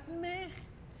 Meh.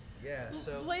 Yeah,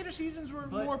 so later seasons were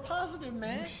more positive,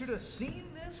 man. You should have seen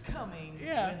this coming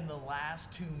Yeah. when the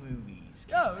last two movies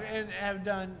came Oh, out. and have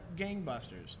done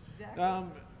gangbusters.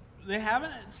 Exactly. They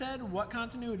haven't said what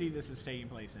continuity this is taking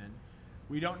place in.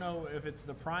 We don't know if it's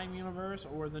the Prime universe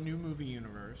or the new movie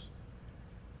universe.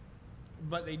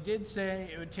 But they did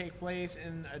say it would take place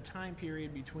in a time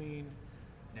period between...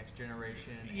 Next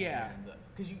Generation. Yeah.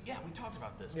 Because we talked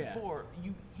about this Yeah. before.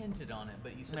 You hinted on it,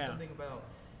 but you said Yeah. something about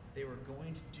they were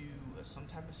going to do some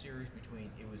type of series between,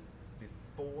 it was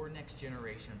before Next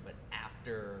Generation, but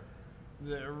after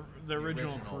the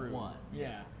original crew. one.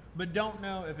 Yeah. But don't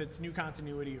know if it's new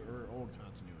continuity or old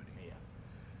continuity. Yeah.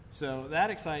 So that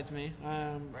excites me.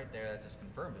 Right there, that just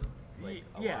confirmed it. Like,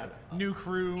 a yeah. lot of- New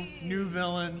crew, new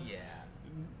villains. Yeah.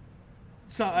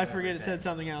 So I forget it said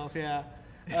something else. Yeah.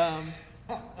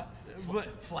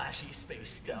 But flashy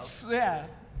space stuff. Yeah.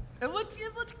 It looked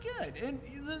good. And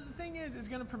the thing is, it's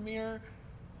going to premiere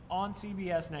on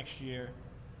CBS next year,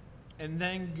 and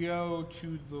then go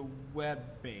to the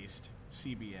web-based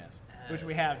CBS, which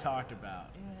we have talked about.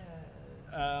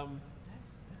 Yeah.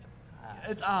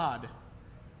 It's odd.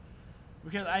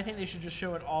 Because I think they should just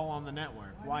show it all on the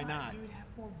network. Why not? You would have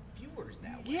more viewers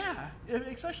that way. Yeah,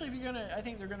 especially if you're gonna. I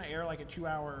think they're gonna air like a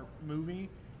 2-hour movie,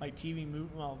 like TV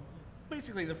movie. Well,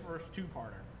 basically the first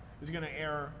 2-parter is gonna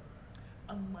air.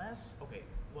 Unless, okay,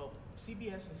 well,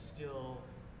 CBS is still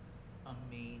a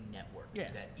main network.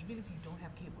 Yes. That even if you don't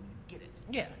have cable, you get it.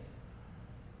 Yeah.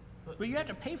 But you have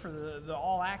to pay for the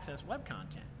all access web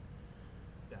content.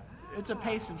 It's a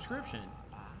pay subscription.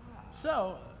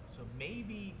 So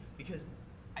maybe because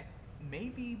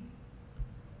maybe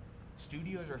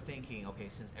studios are thinking, okay,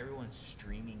 since everyone's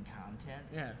streaming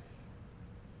content,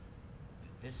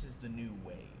 this is the new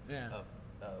wave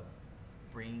of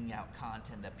bringing out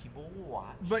content that people will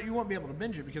watch. But you won't be able to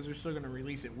binge it because they're still going to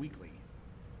release it weekly.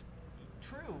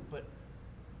 True, but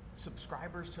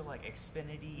subscribers to like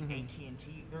Xfinity,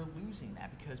 AT&T, they're losing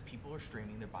that because people are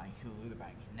streaming. They're buying Hulu, they're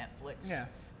buying Netflix. Yeah.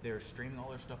 They're streaming all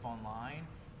their stuff online.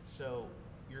 So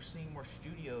you're seeing more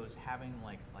studios having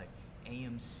like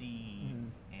AMC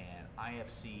and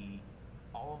IFC.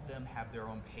 All of them have their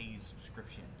own paid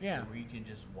subscription. Yeah. Where you can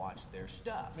just watch their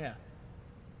stuff. Yeah.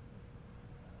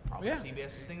 Probably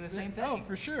CBS is thinking the same thing. Oh,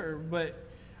 for sure. But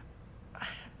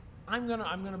I'm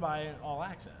gonna buy all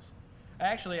access.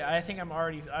 Actually, I think I'm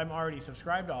already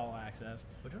subscribed to all access.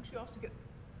 But don't you also get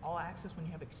all access when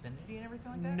you have Xfinity and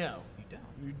everything like that? No, you don't.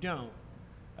 You don't.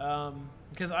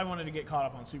 Because I wanted to get caught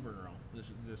up on Supergirl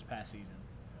this past season.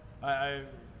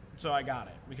 So I got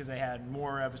it because they had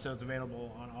more episodes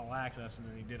available on all access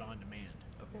than they did on demand.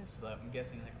 Okay, so I'm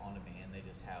guessing like on demand they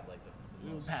just have like the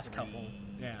past couple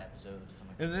episodes.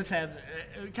 And this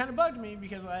it kind of bugged me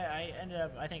because I ended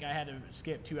up, I think I had to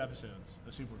skip 2 episodes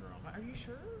of Supergirl. Are you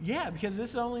sure? Yeah, because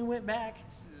this only went back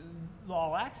the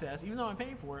all access, even though I'm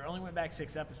paying for it, only went back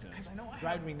 6 episodes. Because I know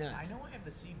Drive me nuts. I know I have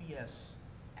the CBS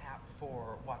app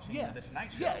for watching the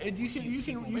Tonight Show. Yeah, you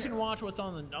can watch what's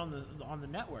on the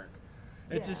network.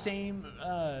 It's the same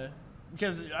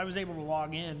because I was able to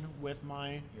log in with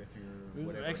my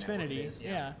Xfinity.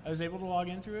 Yeah, I was able to log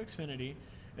in through Xfinity,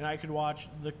 and I could watch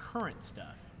the current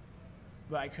stuff,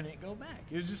 but I couldn't go back.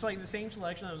 It was just like the same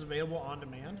selection that was available on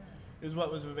demand is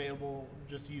what was available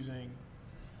just using.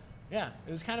 Yeah,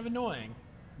 it was kind of annoying,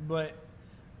 but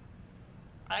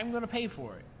I'm going to pay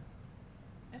for it.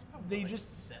 That's probably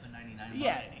just $7.99.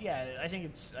 Yeah. I think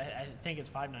it's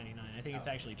 $5.99. I think it's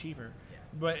actually cheaper. Yeah.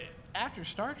 But after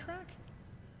Star Trek,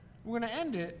 we're going to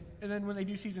end it, and then when they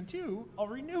do season 2, I'll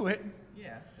renew it.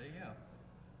 Yeah, there you go.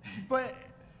 But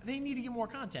they need to get more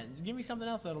content. Give me something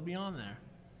else that'll be on there.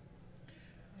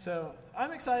 So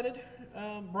I'm excited.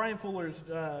 Brian Fuller's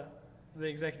the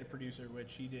executive producer,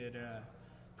 which he did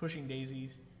Pushing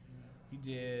Daisies. He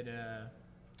did,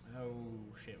 what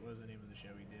was the name of the show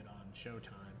he did on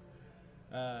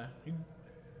Showtime?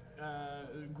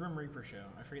 Grim Reaper show.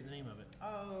 I forget the name of it.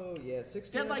 Oh, yeah.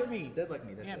 Dead Like Me. Dead Like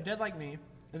Me, that's it. Dead Like Me.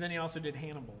 And then he also did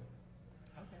Hannibal.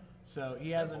 Okay. So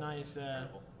he has a nice...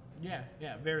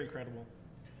 very credible.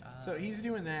 So he's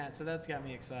doing that, so that's got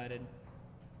me excited.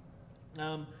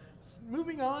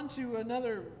 Moving on to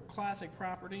another classic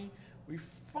property, we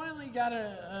finally got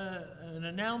an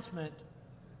announcement.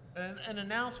 An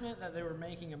announcement that they were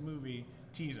making a movie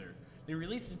teaser. They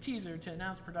released a teaser to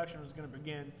announce production was going to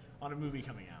begin on a movie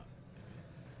coming out.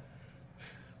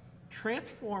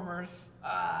 Transformers, The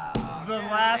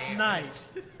Last Night.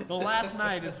 The Last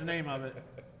Night is the name of it.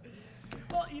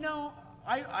 Well, you know,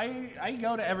 I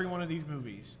go to every one of these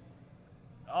movies.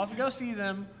 I'll go see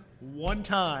them one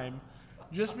time,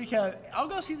 just because. I'll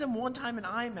go see them one time in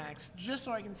IMAX, just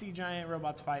so I can see giant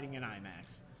robots fighting in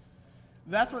IMAX.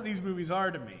 That's what these movies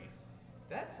are to me.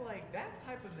 That's like, that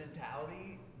type of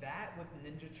mentality, that with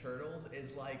Ninja Turtles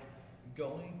is like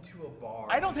going to a bar.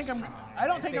 I don't think I'm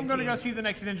going to go see the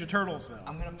next Ninja Turtles though.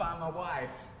 I'm going to find my wife.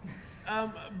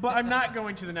 But I'm not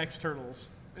going to the next Turtles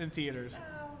in theaters.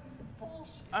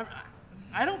 Bullshit.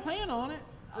 I don't plan on it.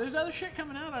 There's other shit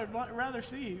coming out I'd rather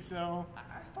see. So I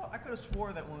thought I could have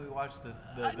swore that when we watched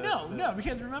no,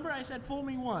 because remember I said fool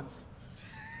me once.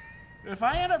 If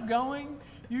I end up going,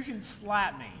 you can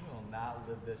slap me. You will not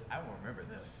live this. I will remember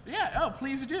this. Yeah. Oh,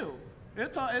 please do.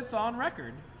 It's on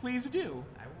record. Please do.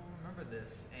 I will remember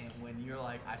this. And when you're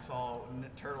like, I saw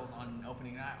Turtles on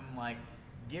opening night, I'm like,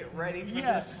 get ready for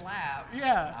this slap.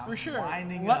 Yeah, I'm for sure.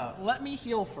 Winding up. Let me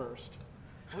heal first.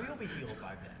 Well, you'll be healed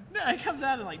by then. No, it comes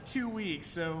out in like 2 weeks,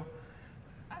 so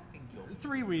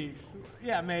 3 weeks.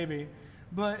 Yeah, maybe.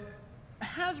 But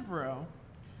Hasbro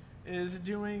is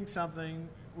doing something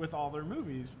with all their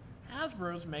movies.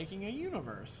 Hasbro's making a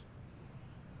universe.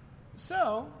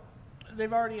 So,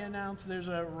 they've already announced there's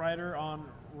a writer on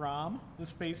Rom, the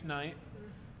Space Knight,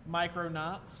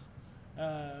 Micronauts.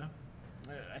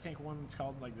 I think one's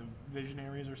called like the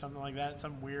Visionaries or something like that.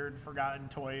 Some weird forgotten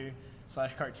toy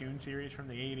 / cartoon series from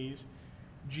the 80s.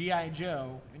 G.I.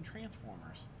 Joe and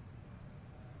Transformers.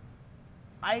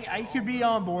 I could be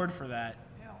on board for that.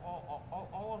 Yeah,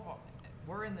 all of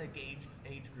we're in the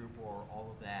age group where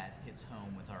all of that hits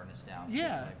home with our nostalgia.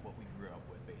 Yeah, like what we grew up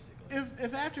with, basically.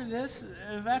 If after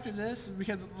this,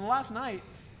 because last night,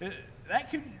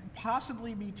 that could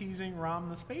possibly be teasing Rom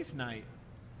the Space Knight.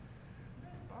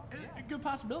 Yeah. A good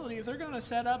possibility. If they're going to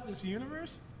set up this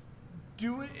universe,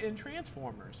 do it in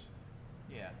Transformers.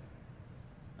 Yeah.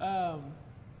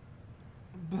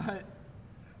 But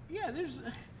yeah,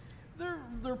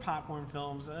 they're popcorn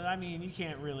films. I mean, you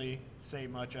can't really say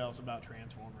much else about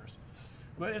Transformers.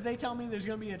 But if they tell me there's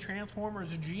going to be a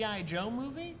Transformers G.I. Joe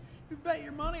movie, you bet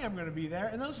your money I'm going to be there.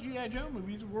 And those G.I. Joe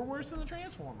movies were worse than the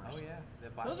Transformers. Oh yeah,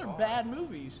 those are bad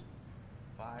movies.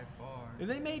 By far. And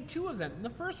they made 2 of them. And the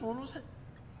first one was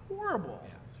horrible.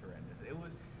 Yeah, it was horrendous. It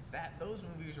was that those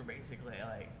movies were basically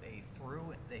like they threw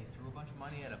a bunch of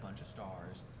money at a bunch of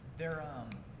stars. They're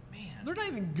not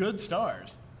even good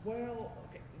stars. Well,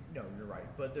 okay, no, you're right,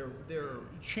 but they're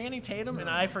Channing Tatum and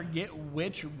I forget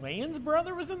which Wayans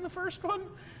brother was in the first one.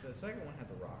 The second one had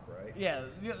The Rock, right? Yeah,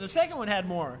 the second one had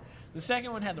more. The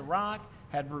second one had The Rock,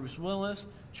 had Bruce Willis.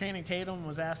 Channing Tatum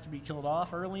was asked to be killed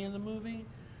off early in the movie.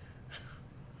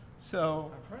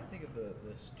 So I'm trying to think of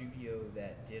the studio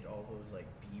that did all those like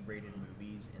B-rated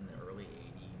movies in the early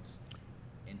 '80s.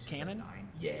 Into Canon?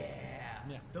 The yeah.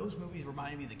 Yeah. Those movies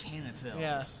reminded me of the Canon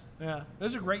films. Yeah.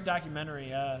 There's a great documentary,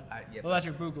 Yep.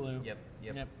 Electric Boogaloo.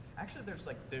 Yep. Actually, there's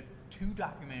like 2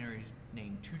 documentaries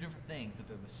named 2 different things, but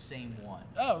they're the same one.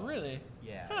 Oh, really?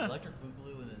 Yeah, Huh. Electric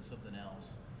Boogaloo and then something else.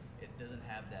 It doesn't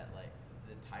have that like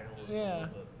the title is Yeah. a little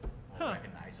bit more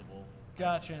recognizable.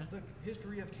 Gotcha. The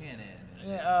history of canon.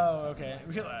 Yeah. Oh, okay.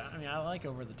 Because I mean, I like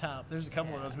Over the Top. There's a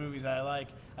couple of those movies I like.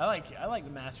 I like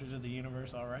the Masters of the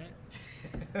Universe. All right.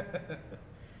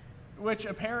 Which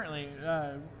apparently,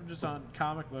 just on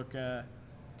comic book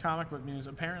news,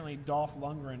 apparently Dolph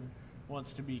Lundgren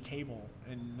wants to be Cable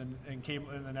in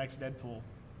the next Deadpool.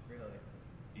 Really?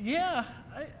 Yeah,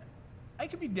 I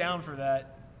could be down for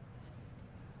that.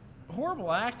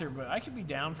 Horrible actor, but I could be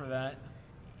down for that.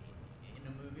 In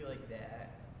a movie like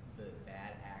that, the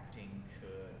bad acting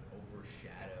could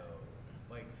overshadow,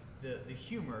 like the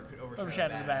humor could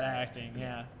overshadow the bad acting.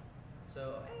 Yeah.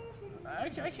 So I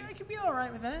could be all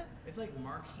right with that. it's like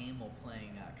Mark Hamill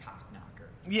playing Cockknocker.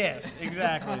 Yes,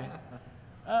 exactly.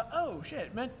 Oh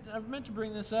shit! I meant to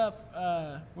bring this up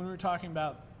when we were talking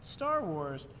about Star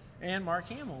Wars and Mark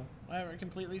Hamill. I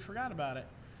completely forgot about it.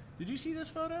 Did you see this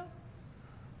photo?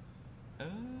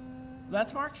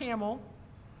 That's Mark Hamill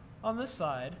on this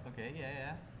side. Okay,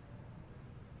 yeah.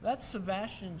 That's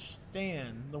Sebastian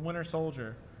Stan, the Winter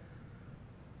Soldier.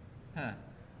 Huh.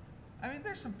 I mean,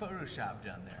 there's some Photoshop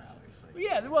done there, obviously.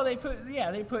 Yeah, well, they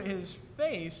put his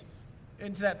face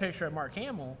into that picture of Mark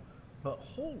Hamill, but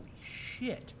holy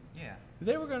shit! Yeah.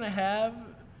 They were gonna have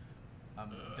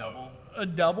Double. a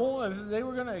double. If they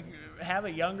were gonna have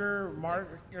a younger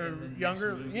Mark or In the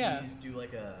younger, next movies, do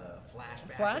like a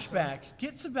flashback. flashback.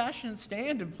 Get Sebastian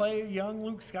Stan to play young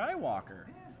Luke Skywalker.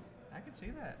 Yeah, I can see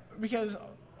that. Because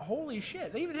holy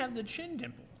shit, they even have the chin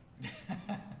dimple.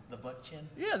 The butt chin.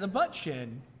 Yeah, the butt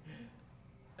chin.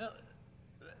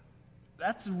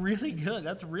 That's really good.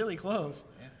 That's really close.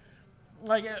 Yeah.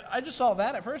 Like, I just saw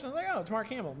that at first, and I was like, oh, it's Mark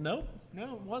Hamill. Nope.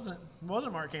 No, it wasn't. It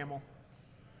wasn't Mark Hamill.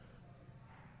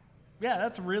 Yeah,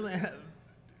 that's really...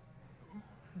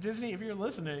 Disney, if you're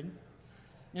listening,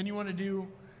 and you want to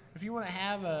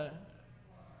have a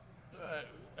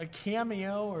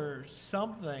cameo or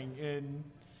something, and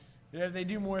if they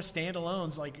do more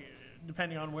standalones, like,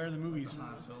 depending on where the movie's... The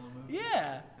Han Solo movie.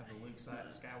 Yeah. Have the Luke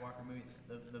Skywalker movie.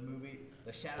 The movie,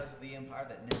 The Shadows of the Empire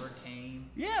That Never Came.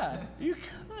 Yeah, you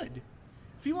could.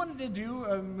 If you wanted to do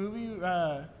a movie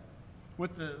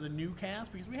with the new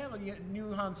cast, because we have a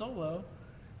new Han Solo,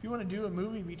 if you want to do a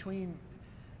movie between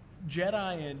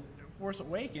Jedi and Force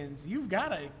Awakens, you've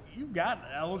got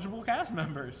eligible cast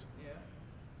members. Yeah.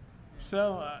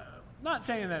 So, not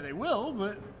saying that they will,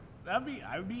 but I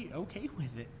would be okay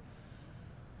with it.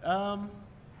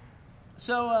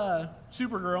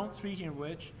 Supergirl, speaking of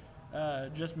which,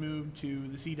 just moved to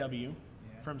the CW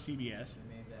from CBS.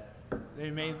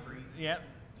 They made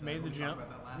the jump.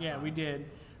 Yeah, we did,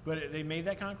 but they made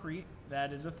that concrete.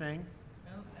 That is a thing.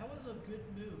 a good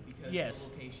move because yes.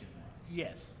 of the location wise.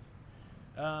 Yes.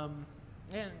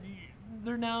 And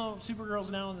they're now,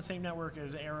 Supergirl's now on the same network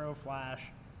as Arrow, Flash,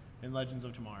 and Legends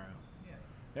of Tomorrow. Yeah.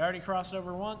 They already crossed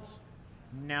over once.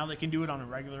 Now they can do it on a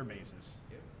regular basis.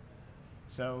 Yep.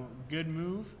 So, good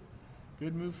move.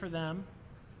 Good move for them.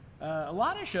 A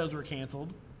lot of shows were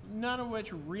canceled, none of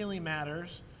which really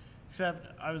matters,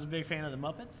 except I was a big fan of the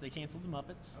Muppets. They canceled the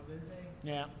Muppets. Oh, did they?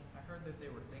 Yeah. I heard that they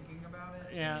were thinking about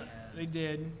it. Yeah, they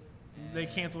did. They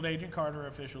canceled Agent Carter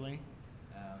officially.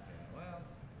 Okay, well,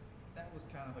 that was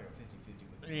kind of like a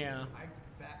 50-50 with me. Yeah.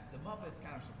 The Muppets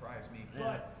kind of surprised me, Yeah.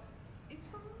 but it's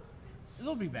the Muppets.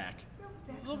 They'll be back.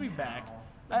 They'll be somehow. back.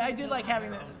 I did like having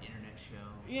their that. own internet show.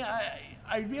 Yeah,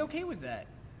 I'd be okay with that.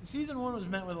 Season 1 was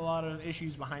met with a lot of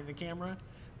issues behind the camera.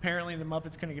 Apparently, the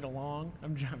Muppets couldn't get along.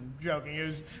 I'm joking.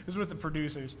 It was with the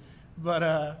producers. But,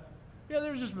 yeah,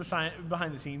 there was just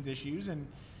behind-the-scenes issues, and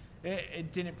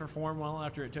it didn't perform well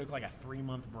after it took like a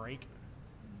 3-month break.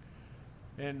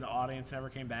 And the audience never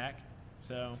came back.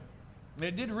 So,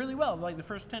 it did really well. Like, the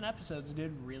first 10 episodes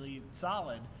did really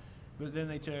solid. But then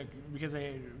because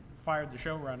they fired the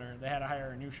showrunner, they had to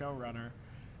hire a new showrunner.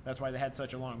 That's why they had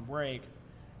such a long break.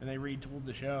 And they retooled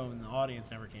the show, and the audience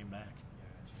never came back.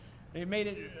 They made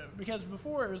it because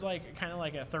before it was like kind of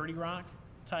like a 30 Rock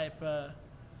type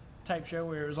show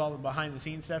where it was all the behind the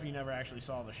scenes stuff. You never actually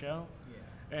saw the show.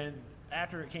 Yeah. And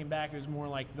after it came back, it was more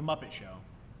like the Muppet Show.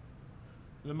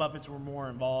 The Muppets were more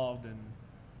involved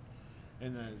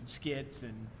in the skits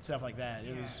and stuff like that.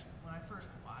 It was when I first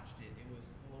watched it, it was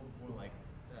a little more like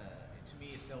to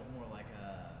me it felt more like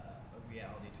a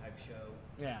reality type show.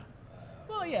 Yeah.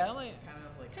 Well, yeah,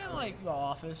 kind of like The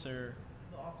Office or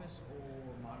The Office or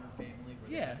Modern Family, where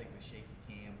Yeah. they have like the shaky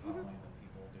cam following the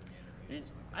people doing interviews. And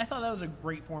stuff like I thought that was a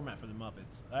great format for the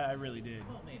Muppets. I really did.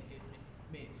 Well, it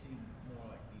made it seem more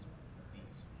like these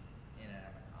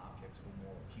inanimate objects were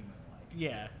more human-like.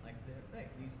 Yeah. Like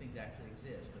these things actually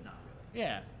exist, but not really.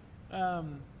 Yeah.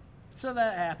 So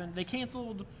that happened. They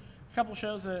canceled a couple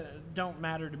shows that don't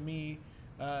matter to me.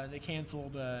 They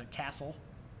canceled Castle.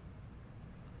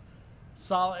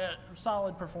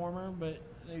 Solid performer, but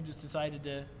they just decided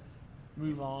to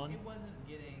move on. It wasn't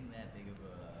getting that big of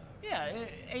a... Yeah,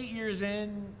 8 years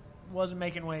in, wasn't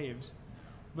making waves.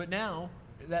 But now,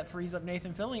 that frees up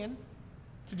Nathan Fillion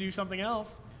to do something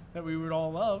else that we would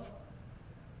all love.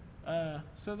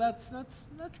 So that's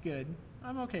good.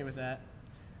 I'm okay with that.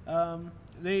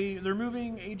 They're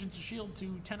moving Agents of S.H.I.E.L.D.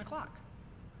 to 10 o'clock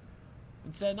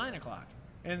instead of 9 o'clock.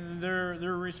 And their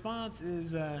response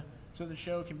is so the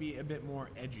show can be a bit more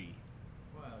edgy.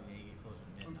 Well, yeah, you get closer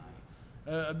to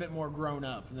midnight. A bit more grown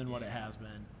up than what it has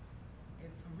been.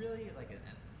 It's really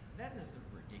that is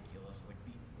ridiculous. Like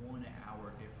the 1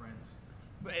 hour difference.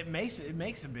 But it makes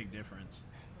a big difference.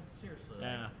 But seriously,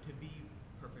 Yeah. to be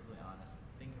perfectly honest,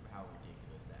 think of how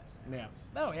ridiculous that sounds.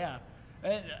 Yeah. Oh yeah.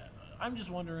 And I'm just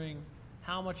wondering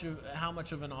how much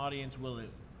of an audience will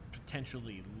it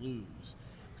potentially lose?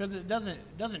 Because it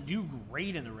doesn't do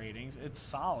great in the ratings. It's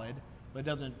solid, but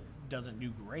doesn't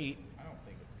do great. I don't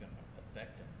think it's going to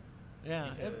affect them. Yeah.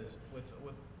 Because with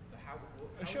how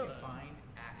we find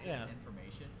access Yeah. to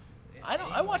information.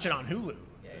 I watch it on Hulu.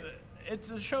 Yeah.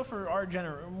 It's a show for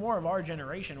more of our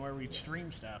generation where we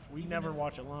stream stuff. We never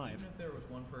watch it live. Even if there was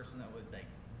one person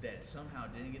that somehow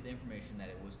didn't get the information that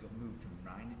it was moved from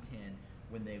 9 to 10,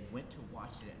 when they went to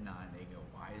watch it at 9, they go,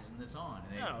 "Why isn't this on?"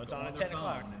 And they No, it's go on at their 10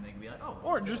 o'clock. phone, and they can be like, "Oh."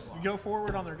 Or it's 10 just o'clock." go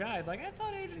forward on their guide. Like, I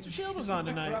thought Agents of S.H.I.E.L.D. was on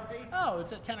tonight. Right. Oh,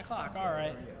 it's at 10 o'clock. All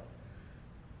right. There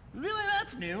you go. Really,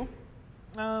 that's new.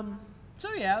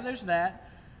 So, yeah, there's that.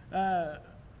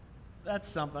 That's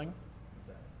something.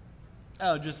 What's that?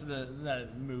 Oh, just the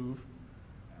move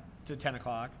to 10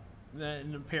 o'clock.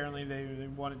 And apparently they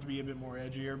want it to be a bit more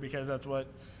edgier because that's what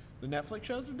the Netflix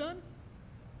shows have done,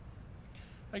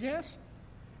 I guess.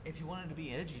 If you wanted to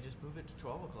be edgy, just move it to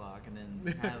 12 o'clock and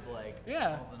then have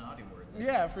Yeah. all the naughty words.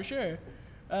 Yeah, for sure.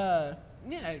 Yeah,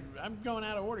 I'm going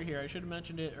out of order here. I should have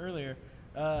mentioned it earlier.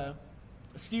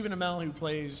 Stephen Amell, who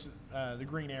plays the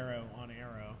Green Arrow on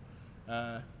Arrow,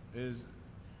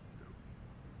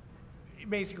 he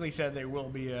basically said there will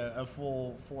be a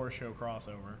full 4-show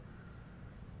crossover.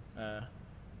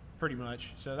 Pretty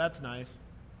much. So that's nice.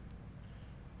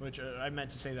 Which I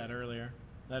meant to say that earlier,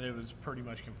 that it was pretty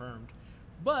much confirmed.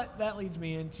 But that leads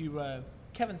me into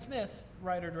Kevin Smith,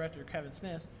 writer-director Kevin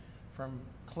Smith, from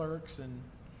Clerks and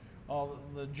all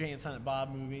the Jay and Silent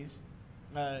Bob movies.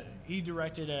 He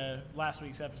directed last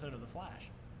week's episode of The Flash.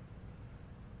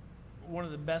 One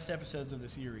of the best episodes of the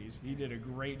series. He did a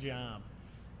great job.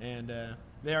 And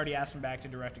they already asked him back to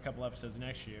direct a couple episodes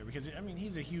next year. Because, I mean,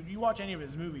 he's a huge... You watch any of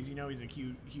his movies, you know he's a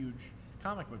huge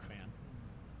comic book fan.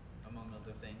 Oh, among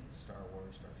other things, Star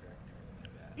Wars, Star Trek, and everything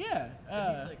like that. Yeah.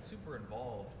 But he's like super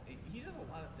involved. He does a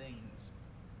lot of things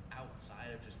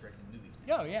outside of just directing movies.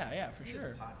 Oh yeah, for he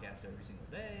sure. Does a podcast every single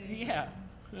day. Yeah.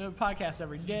 A podcast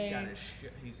every day.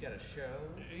 He's got a show.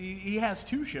 He has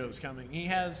 2 shows coming. He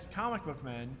has Comic Book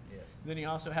Men. Yes. Then he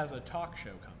also has a talk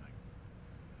show coming,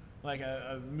 like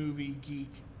a movie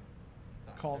geek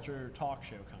culture talk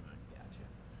show coming. Gotcha.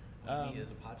 Well, he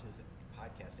does a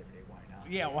podcast every day. Why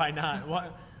not? Yeah, why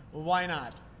not? Why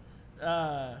not?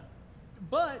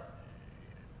 But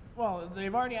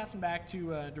they've already asked him back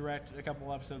to direct a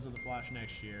couple episodes of The Flash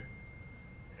next year,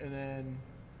 and then.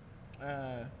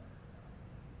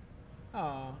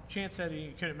 Chance said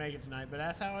he couldn't make it tonight, but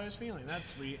that's how I was feeling.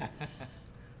 That's sweet.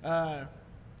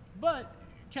 But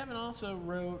Kevin also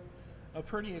wrote a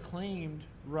pretty acclaimed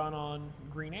run on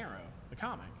Green Arrow, the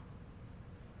comic,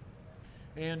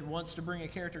 and wants to bring a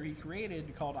character he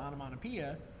created called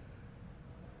Onomatopoeia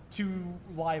to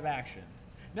live action.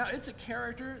 Now, it's a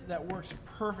character that works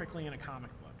perfectly in a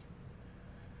comic book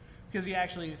because he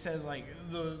actually says, like,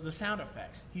 the sound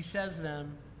effects. He says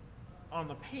them on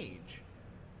the page.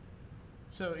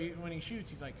 So when he shoots,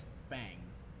 he's like, bang.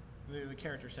 The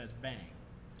character says bang.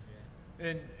 Yeah.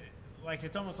 And like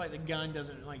it's almost like the gun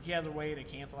doesn't, like he has a way to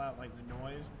cancel out like the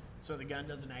noise, so the gun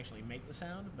doesn't actually make the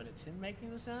sound, but it's him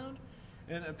making the sound.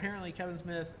 And apparently Kevin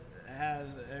Smith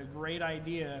has a great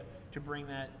idea to bring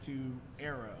that to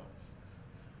Arrow.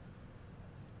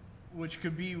 Which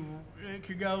it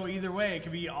could go either way. It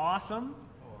could be awesome.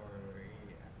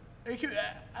 It could,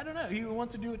 I don't know. He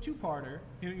wants to do a 2-parter.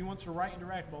 He wants to write and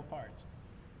direct both parts.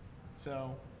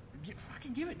 So,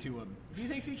 fucking give it to him. If he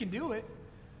thinks he can do it.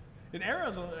 And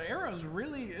Arrow's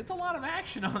really, it's a lot of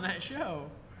action on that show.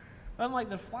 Unlike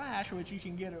The Flash, which you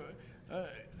can get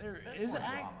There's a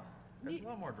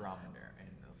lot more drama in there in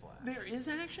The Flash. There is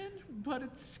action, but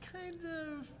it's kind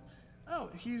of,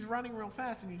 he's running real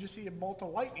fast and you just see a bolt of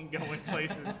lightning going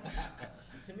places.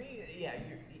 To me, yeah,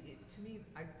 to me,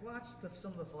 I watched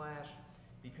some of The Flash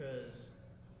because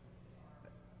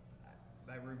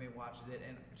my roommate watches it,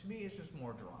 and to me, it's just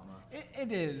more drama.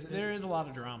 It is. There is a lot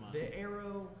of drama. The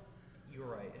Arrow, you're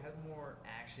right, it has more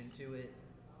action to it,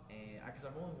 and because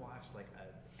I've only watched like an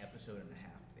episode and a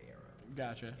half of The Arrow.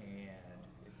 Gotcha. And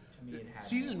to me, it has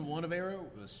season 1 of Arrow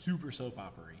was super soap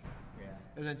opera-y. Yeah.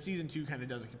 And then season 2 kind of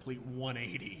does a complete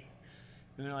 180.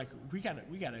 And they're like, we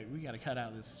gotta cut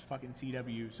out this fucking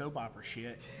CW soap opera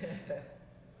shit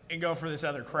and go for this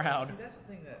other crowd. See, that's the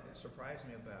thing that surprised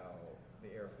me about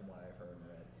The Arrow, from what I've heard and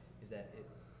read, is that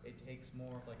it takes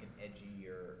more of like an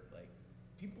edgier, like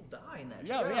people die in that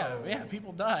show. Yeah,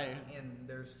 people die. And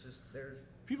there's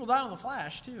people die on The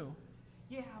Flash too.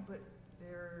 Yeah, but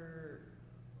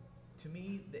to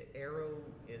me, The Arrow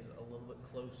is a little bit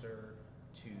closer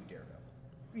to Daredevil.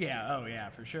 Yeah,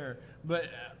 for sure. But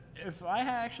if I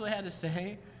actually had to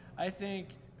say, I think,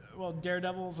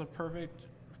 Daredevil's a perfect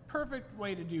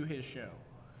way to do his show.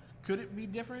 Could it be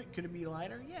different? Could it be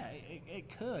lighter? Yeah,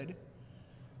 it could.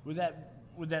 Would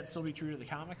that still be true to the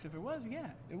comics? If it was,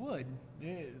 yeah, it would.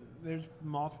 There's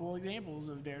multiple examples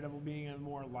of Daredevil being a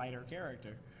more lighter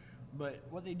character. But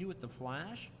what they do with The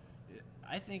Flash,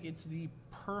 I think it's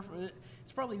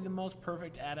it's probably the most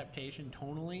perfect adaptation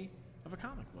tonally of a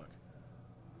comic book.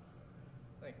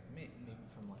 Like maybe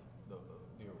from like the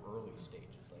early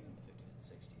stages, like in the 50s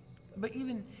and 60s. But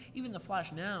even The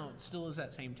Flash now still is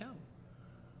that same tone.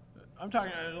 I'm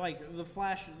talking like The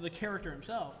Flash, the character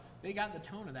himself. They got the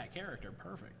tone of that character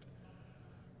perfect.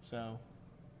 So,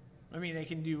 I mean, they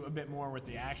can do a bit more with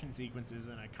the action sequences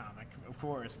in a comic, of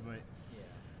course, but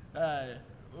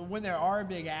when there are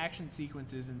big action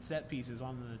sequences and set pieces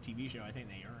on the TV show, I think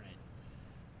they earn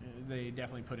it. They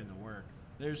definitely put in the work.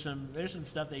 There's some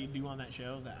stuff they do on that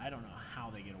show that I don't know how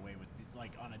they get away with,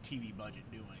 like on a TV budget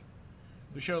doing.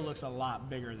 The show looks a lot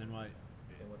bigger than what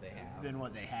they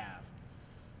have.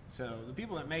 So the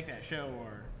people that make that show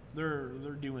they're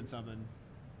doing something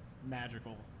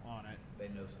magical on it. They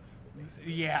know some people.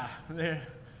 Basically. Yeah,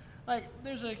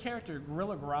 there's a character,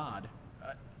 Gorilla Grodd.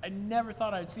 I never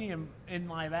thought I'd see him in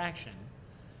live action.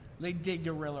 They did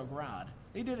Gorilla Grodd.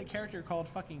 They did a character called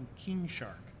fucking King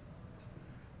Shark.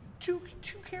 Two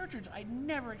characters I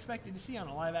never expected to see on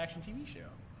a live action TV show.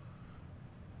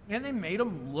 And they made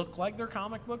them look like their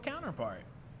comic book counterpart.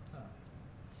 Huh.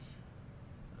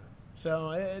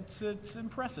 So it's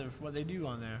impressive what they do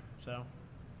on there. So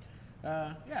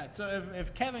so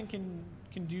if Kevin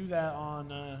can do that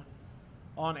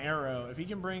on Arrow, if he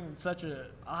can bring such a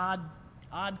odd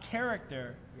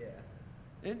character,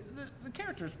 the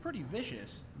character is pretty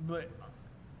vicious, but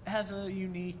has a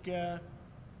unique.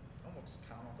 Almost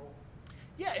comical.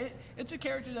 Yeah, it's a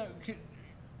character that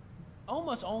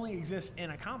almost only exists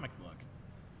in a comic book.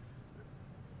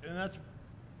 And that's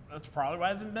probably why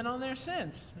it hasn't been on there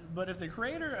since. But if the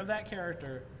creator of that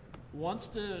character wants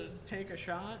to take a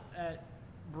shot at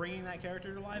bringing that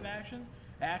character to live action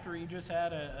after he just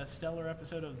had a stellar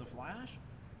episode of The Flash,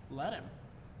 let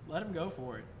him go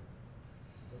for it.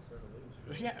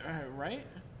 Yeah, right.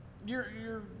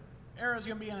 Your Arrow's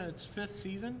gonna be in its 5th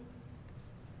season.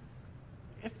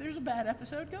 If there's a bad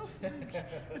episode, go for it.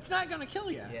 It's not gonna kill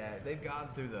you. Yeah, they've gone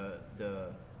through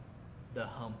the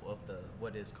hump of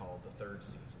what is called the 3rd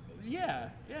season. Basically. Yeah.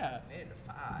 Made it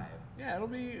to 5. Yeah,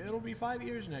 it'll be 5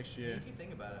 years next year. If you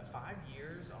think about it, 5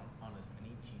 years on as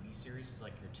many TV series is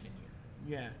like your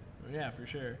tenure. Yeah, for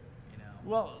sure. You know.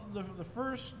 Well, the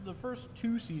first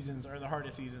 2 seasons are the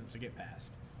hardest seasons to get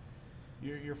past.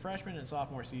 Your freshman and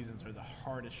sophomore seasons are the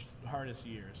hardest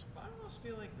years. I almost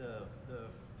feel like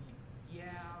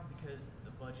because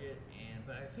the budget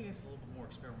but I think it's a little bit more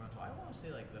experimental. I want to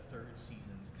say like the 3rd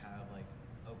season's kind of like,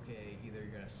 okay, either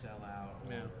you're gonna sell out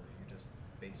or you're just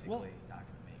basically not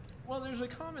gonna make it. Well, there's a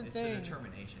common thing. It's a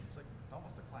determination. It's like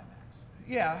almost a climax.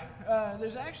 Yeah,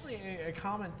 there's actually a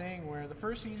common thing where the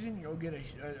first season you'll get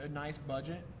a nice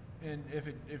budget, and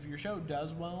if your show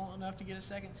does well enough to get a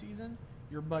 2nd season,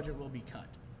 your budget will be cut.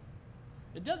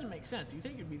 It doesn't make sense. You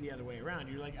think it'd be the other way around.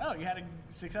 You're like, oh, you had a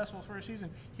successful first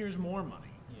season. Here's more money.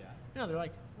 Yeah. No, they're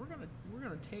like, we're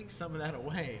gonna take some of that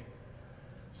away.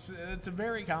 So it's a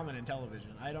very common in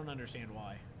television. I don't understand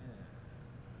why.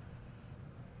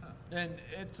 Yeah. Huh. And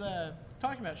it's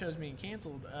talking about shows being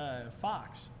canceled.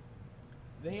 Fox,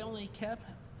 they only kept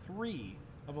 3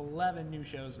 of 11 new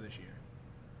shows this year.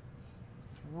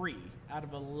 3 out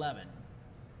of 11.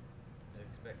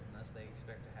 Unless they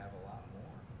expect to have a lot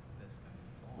more this coming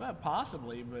fall. Well,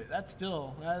 possibly, but that's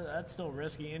still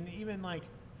risky. And even like,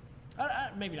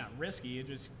 maybe not risky. It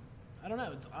just, I don't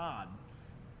know. It's odd.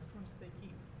 Which ones did they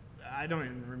keep? I don't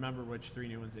even remember which 3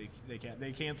 new ones they kept.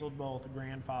 They canceled both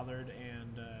Grandfathered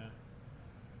and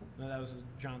no, that was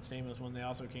John Stamos one. They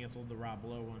also canceled the Rob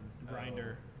Lowe one,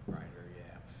 Grinder. Grinder,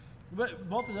 yeah. But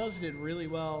both of those did really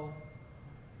well.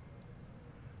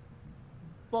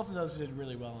 Both of those did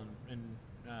really well in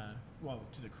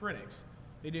to the critics.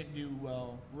 They didn't do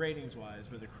well ratings-wise,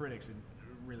 but the critics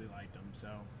really liked them. So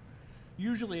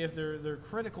usually if they're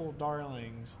critical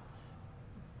darlings,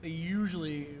 they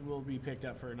usually will be picked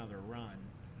up for another run.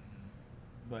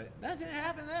 But that didn't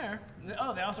happen there.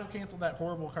 Oh, they also canceled that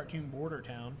horrible cartoon Border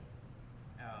Town.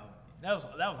 Oh. That was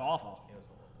awful. It was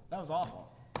horrible. That was awful.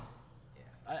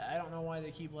 Yeah. I don't know why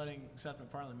they keep letting Seth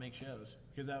MacFarlane make shows,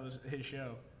 because that was his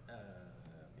show.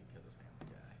 Because of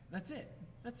Family Guy.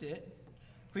 That's it.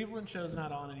 Cleveland show's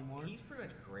not on anymore. He's pretty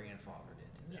much grandfathered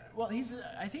into that. Well,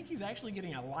 I think he's actually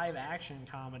getting a live action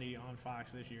comedy on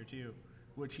Fox this year too,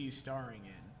 which he's starring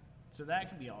in. So that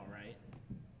could be all right.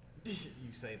 You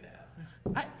say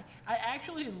that. I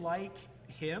actually like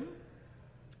him,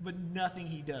 but nothing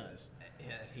he does.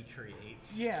 Yeah, he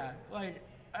creates. Yeah, like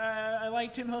I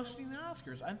liked him hosting the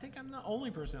Oscars. I think I'm the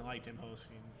only person that liked him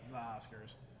hosting the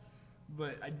Oscars,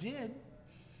 but I did.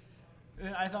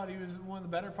 I thought he was one of the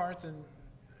better parts in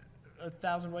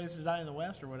 1,000 Ways to Die in the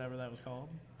West, or whatever that was called.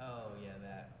 Oh yeah,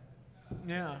 that.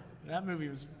 Yeah, that movie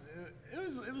was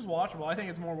it was watchable. I think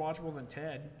it's more watchable than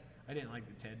Ted. I didn't like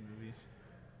the Ted movies.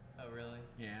 Oh really?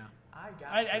 Yeah.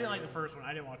 I didn't like the first one.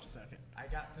 I didn't watch the second. I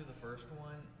got through the first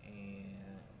one, and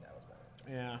that was better.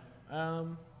 Yeah.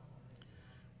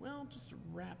 Well, just to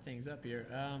wrap things up here,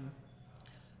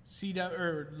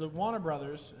 the Warner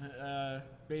Brothers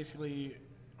basically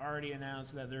already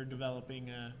announced that they're developing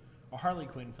a Harley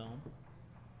Quinn film,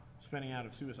 spinning out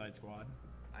of Suicide Squad.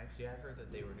 I heard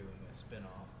that they were doing a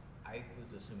spin-off. I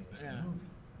was assuming it was Yeah. a movie.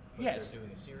 But Yes. They're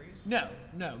doing a series? No,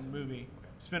 movie,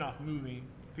 spin-off movie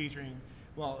featuring.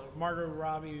 Well, Margot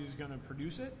Robbie is going to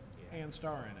produce it and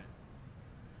star in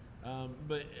it.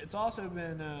 But it's also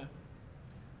been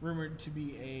rumored to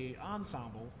be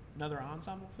another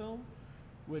ensemble film,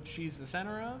 which she's the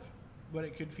center of, but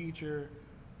it could feature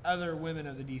other women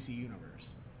of the DC universe.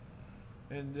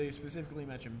 And they specifically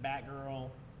mentioned Batgirl,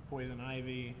 Poison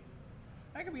Ivy.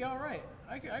 That could be all right.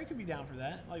 I could be down for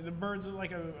that. Like the birds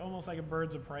are almost like a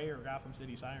Birds of Prey or Gotham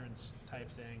City Sirens type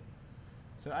thing.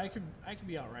 So I could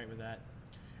be all right with that.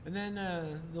 And then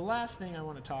the last thing I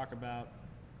want to talk about,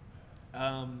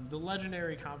 the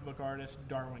legendary comic book artist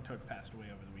Darwyn Cooke passed away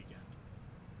over the weekend.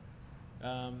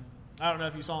 I don't know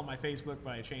if you saw on my Facebook,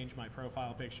 but I changed my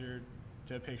profile picture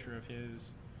to a picture of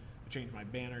his. I changed my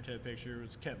banner to a picture. It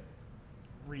was kept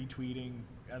retweeting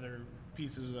other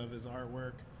pieces of his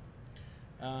artwork.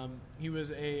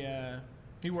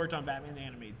 He worked on Batman the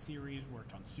Animated Series,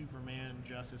 worked on Superman,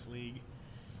 Justice League.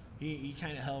 he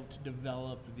kind of helped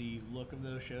develop the look of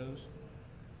those shows.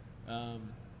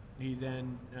 He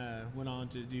then went on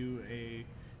to do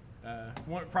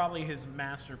probably his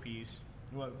masterpiece,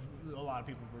 what a lot of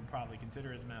people would probably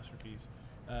consider his masterpiece,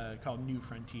 called New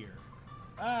Frontier.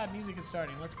 Music is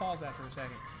starting. Let's pause that for a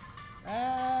second.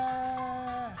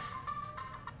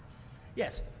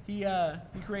 Yes, he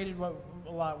created what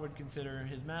a lot would consider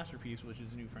his masterpiece, which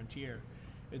is New Frontier.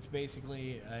 It's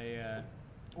basically a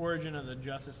origin of the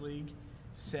Justice League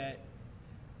set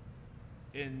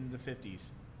in the 40s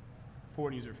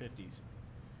or 50s.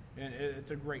 And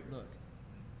it's a great book.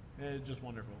 It's just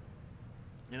wonderful.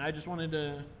 And I just wanted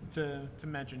to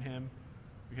mention him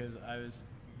because I was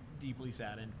deeply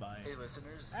saddened by... Hey,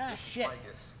 listeners. This shit.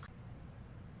 Is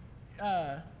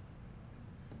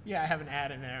yeah, I have an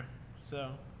ad in there.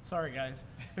 So, sorry, guys.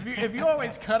 If you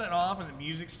always cut it off when the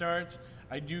music starts,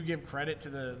 I do give credit to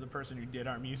the person who did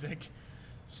our music.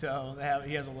 So,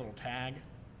 he has a little tag.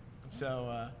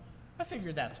 So, I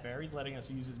figured that's fair. He's letting us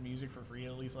use his music for free.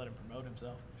 At least let him promote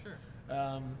himself. Sure.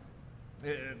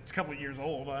 It's a couple of years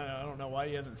old. I don't know why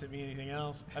he hasn't sent me anything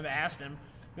else. I've asked him.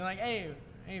 Been like, hey,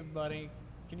 buddy,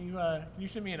 can you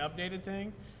send me an updated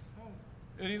thing?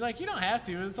 And he's like, you don't have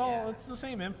to. It's the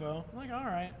same info. I'm like, all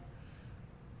right.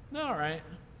 No, all right.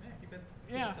 Yeah, keep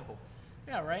it simple.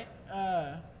 Yeah, right.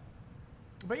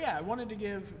 But yeah, I wanted to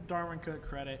give Darwin Cook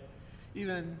credit.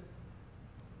 Even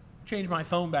change my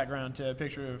phone background to a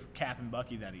picture of Cap and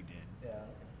Bucky that he did.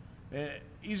 Yeah.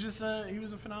 He's just he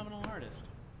was a phenomenal artist.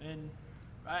 And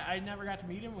I never got to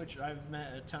meet him, which I've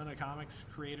met a ton of comics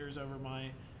creators over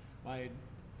my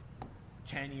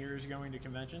 10 years going to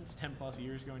conventions, 10 plus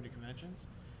years going to conventions.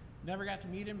 Never got to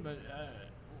meet him, but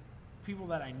people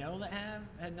that I know that have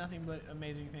had nothing but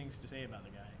amazing things to say about the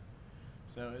guy.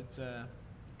 So it's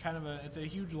it's a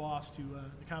huge loss to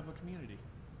the comic book community,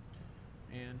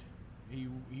 and he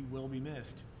will be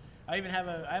missed. I have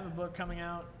a book coming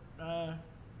out.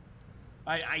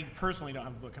 I personally don't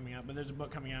have a book coming out, but there's a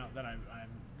book coming out that I'm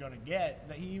going to get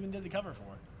that he even did the cover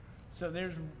for. So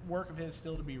there's work of his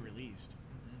still to be released.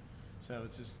 Mm-hmm. So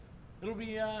it's just it'll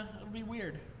be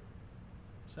weird.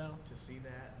 So to see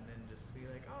that and then just be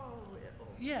like, oh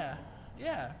yeah,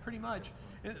 pretty much.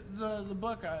 The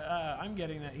book I'm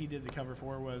getting that he did the cover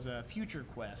for was Future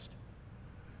Quest.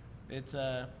 It's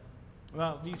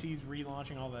DC's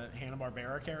relaunching all the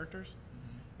Hanna-Barbera characters,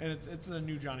 and it's a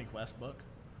new Johnny Quest book.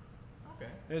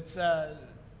 Okay. It's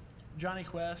Johnny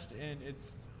Quest, and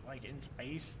it's like in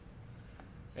space,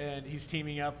 and he's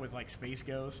teaming up with like Space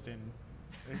Ghost and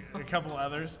a couple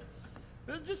others.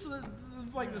 Just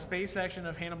like the space section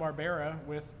of Hanna-Barbera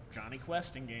with Johnny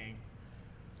Quest and gang.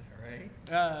 All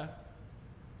right.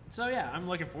 So yeah, I'm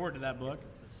looking forward to that book.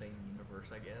 It's the same universe,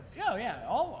 I guess. Yeah,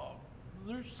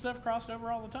 there's stuff crossed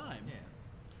over all the time.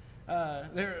 Yeah.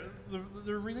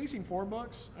 They're releasing 4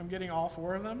 books. I'm getting all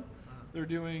 4 of them. Uh-huh. They're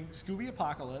doing Scooby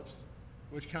Apocalypse,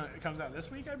 which comes out this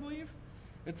week, I believe.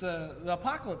 It's the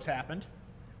apocalypse happened,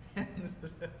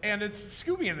 and it's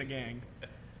Scooby and the gang.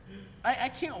 I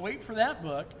can't wait for that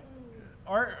book.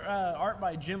 Art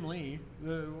by Jim Lee,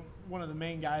 one of the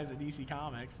main guys at DC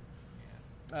Comics.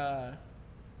 Yeah.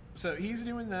 So he's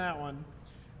doing that one.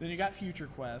 Then you got Future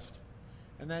Quest,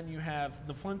 and then you have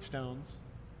the Flintstones.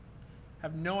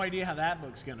 Have no idea how that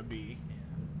book's going to be. Yeah.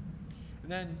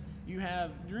 And then you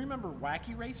have. Do you remember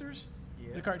Wacky Racers?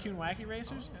 Yeah. The cartoon Wacky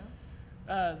Racers. Oh,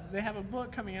 yeah. They have a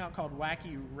book coming out called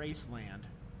Wacky Raceland.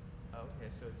 Okay,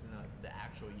 so it's in like the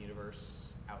actual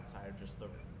universe outside of just the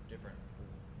different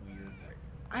weird.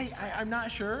 I'm not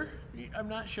sure. I'm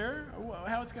not sure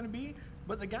how it's going to be.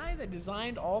 But the guy that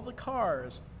designed all the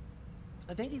cars,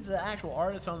 I think he's the actual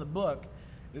artist on the book,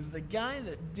 is the guy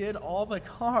that did all the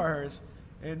cars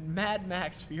in Mad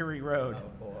Max Fury Road.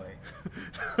 Oh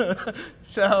boy.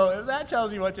 So if that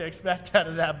tells you what to expect out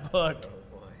of that book.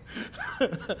 Oh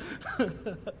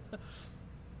boy.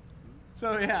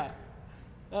 So yeah,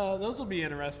 those will be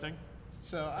interesting.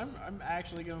 So I'm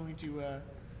actually going to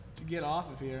get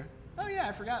off of here. Oh yeah,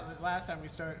 I forgot that last time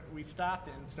we stopped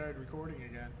it and started recording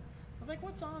again. I was like,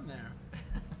 what's on there?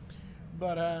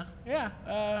 But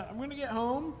I'm gonna get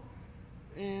home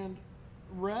and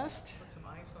rest. Put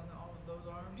some ice on all of those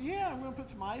arms. Yeah, I'm gonna put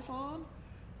some ice on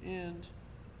and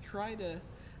try to.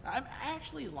 I'm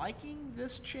actually liking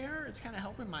this chair. It's kind of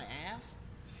helping my ass.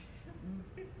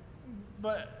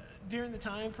 But during the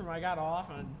time from I got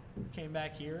off and came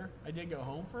back here, I did go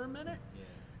home for a minute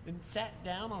and sat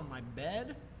down on my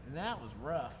bed, and that was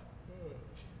rough.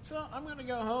 So I'm gonna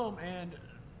go home and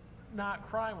not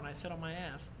cry when I sit on my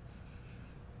ass.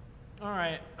 All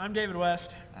right, I'm David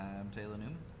West. I'm Taylor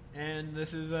Newman. And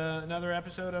this is another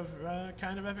episode of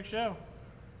Kind of Epic Show.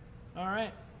 All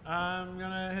right, I'm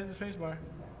gonna hit the space bar.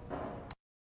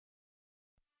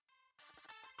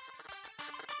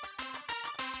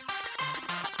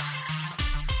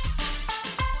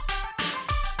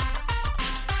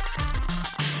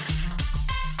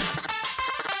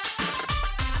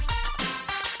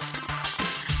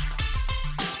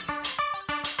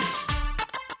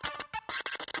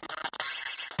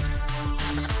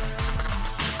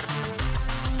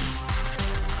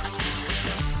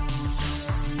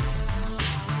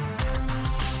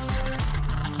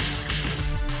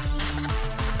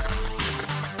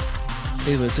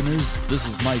 Hey listeners, this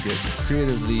is Micus,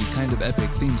 creator of the kind of epic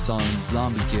theme song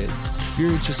Zombie Kids. If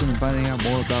you're interested in finding out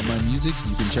more about my music,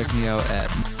 you can check me out at